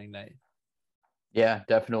their opening night. Yeah,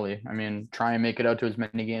 definitely. I mean, try and make it out to as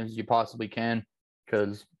many games as you possibly can,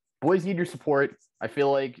 because boys need your support. I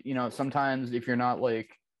feel like, sometimes if you're not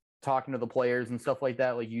talking to the players and stuff like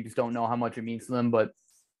that, you just don't know how much it means to them. But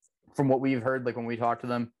from what we've heard, when we talk to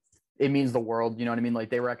them, it means the world. You know what I mean?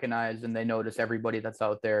 They recognize and they notice everybody that's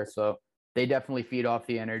out there. So they definitely feed off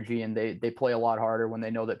the energy, and they play a lot harder when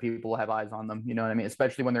they know that people have eyes on them. You know what I mean?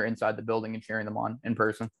 Especially when they're inside the building and cheering them on in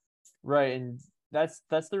person. Right. And that's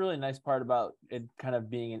the really nice part about it kind of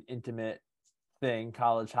being an intimate thing,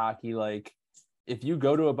 college hockey. If you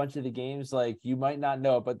go to a bunch of the games, you might not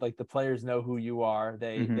know, but the players know who you are.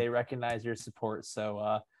 They recognize your support.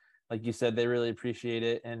 So like you said, they really appreciate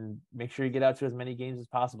it, and make sure you get out to as many games as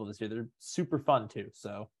possible this year. They're super fun too.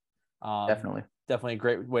 So definitely a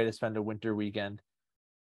great way to spend a winter weekend.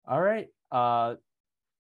 All right.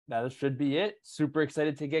 That should be it. Super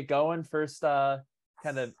excited to get going. First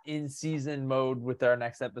kind of in season mode with our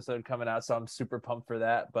next episode coming out. So I'm super pumped for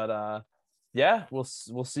that. But yeah, we'll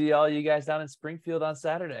see all you guys down in Springfield on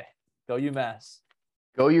Saturday. Go UMass.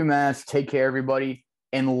 Go UMass. Take care, everybody.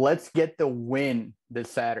 And let's get the win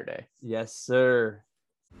this Saturday. Yes, sir.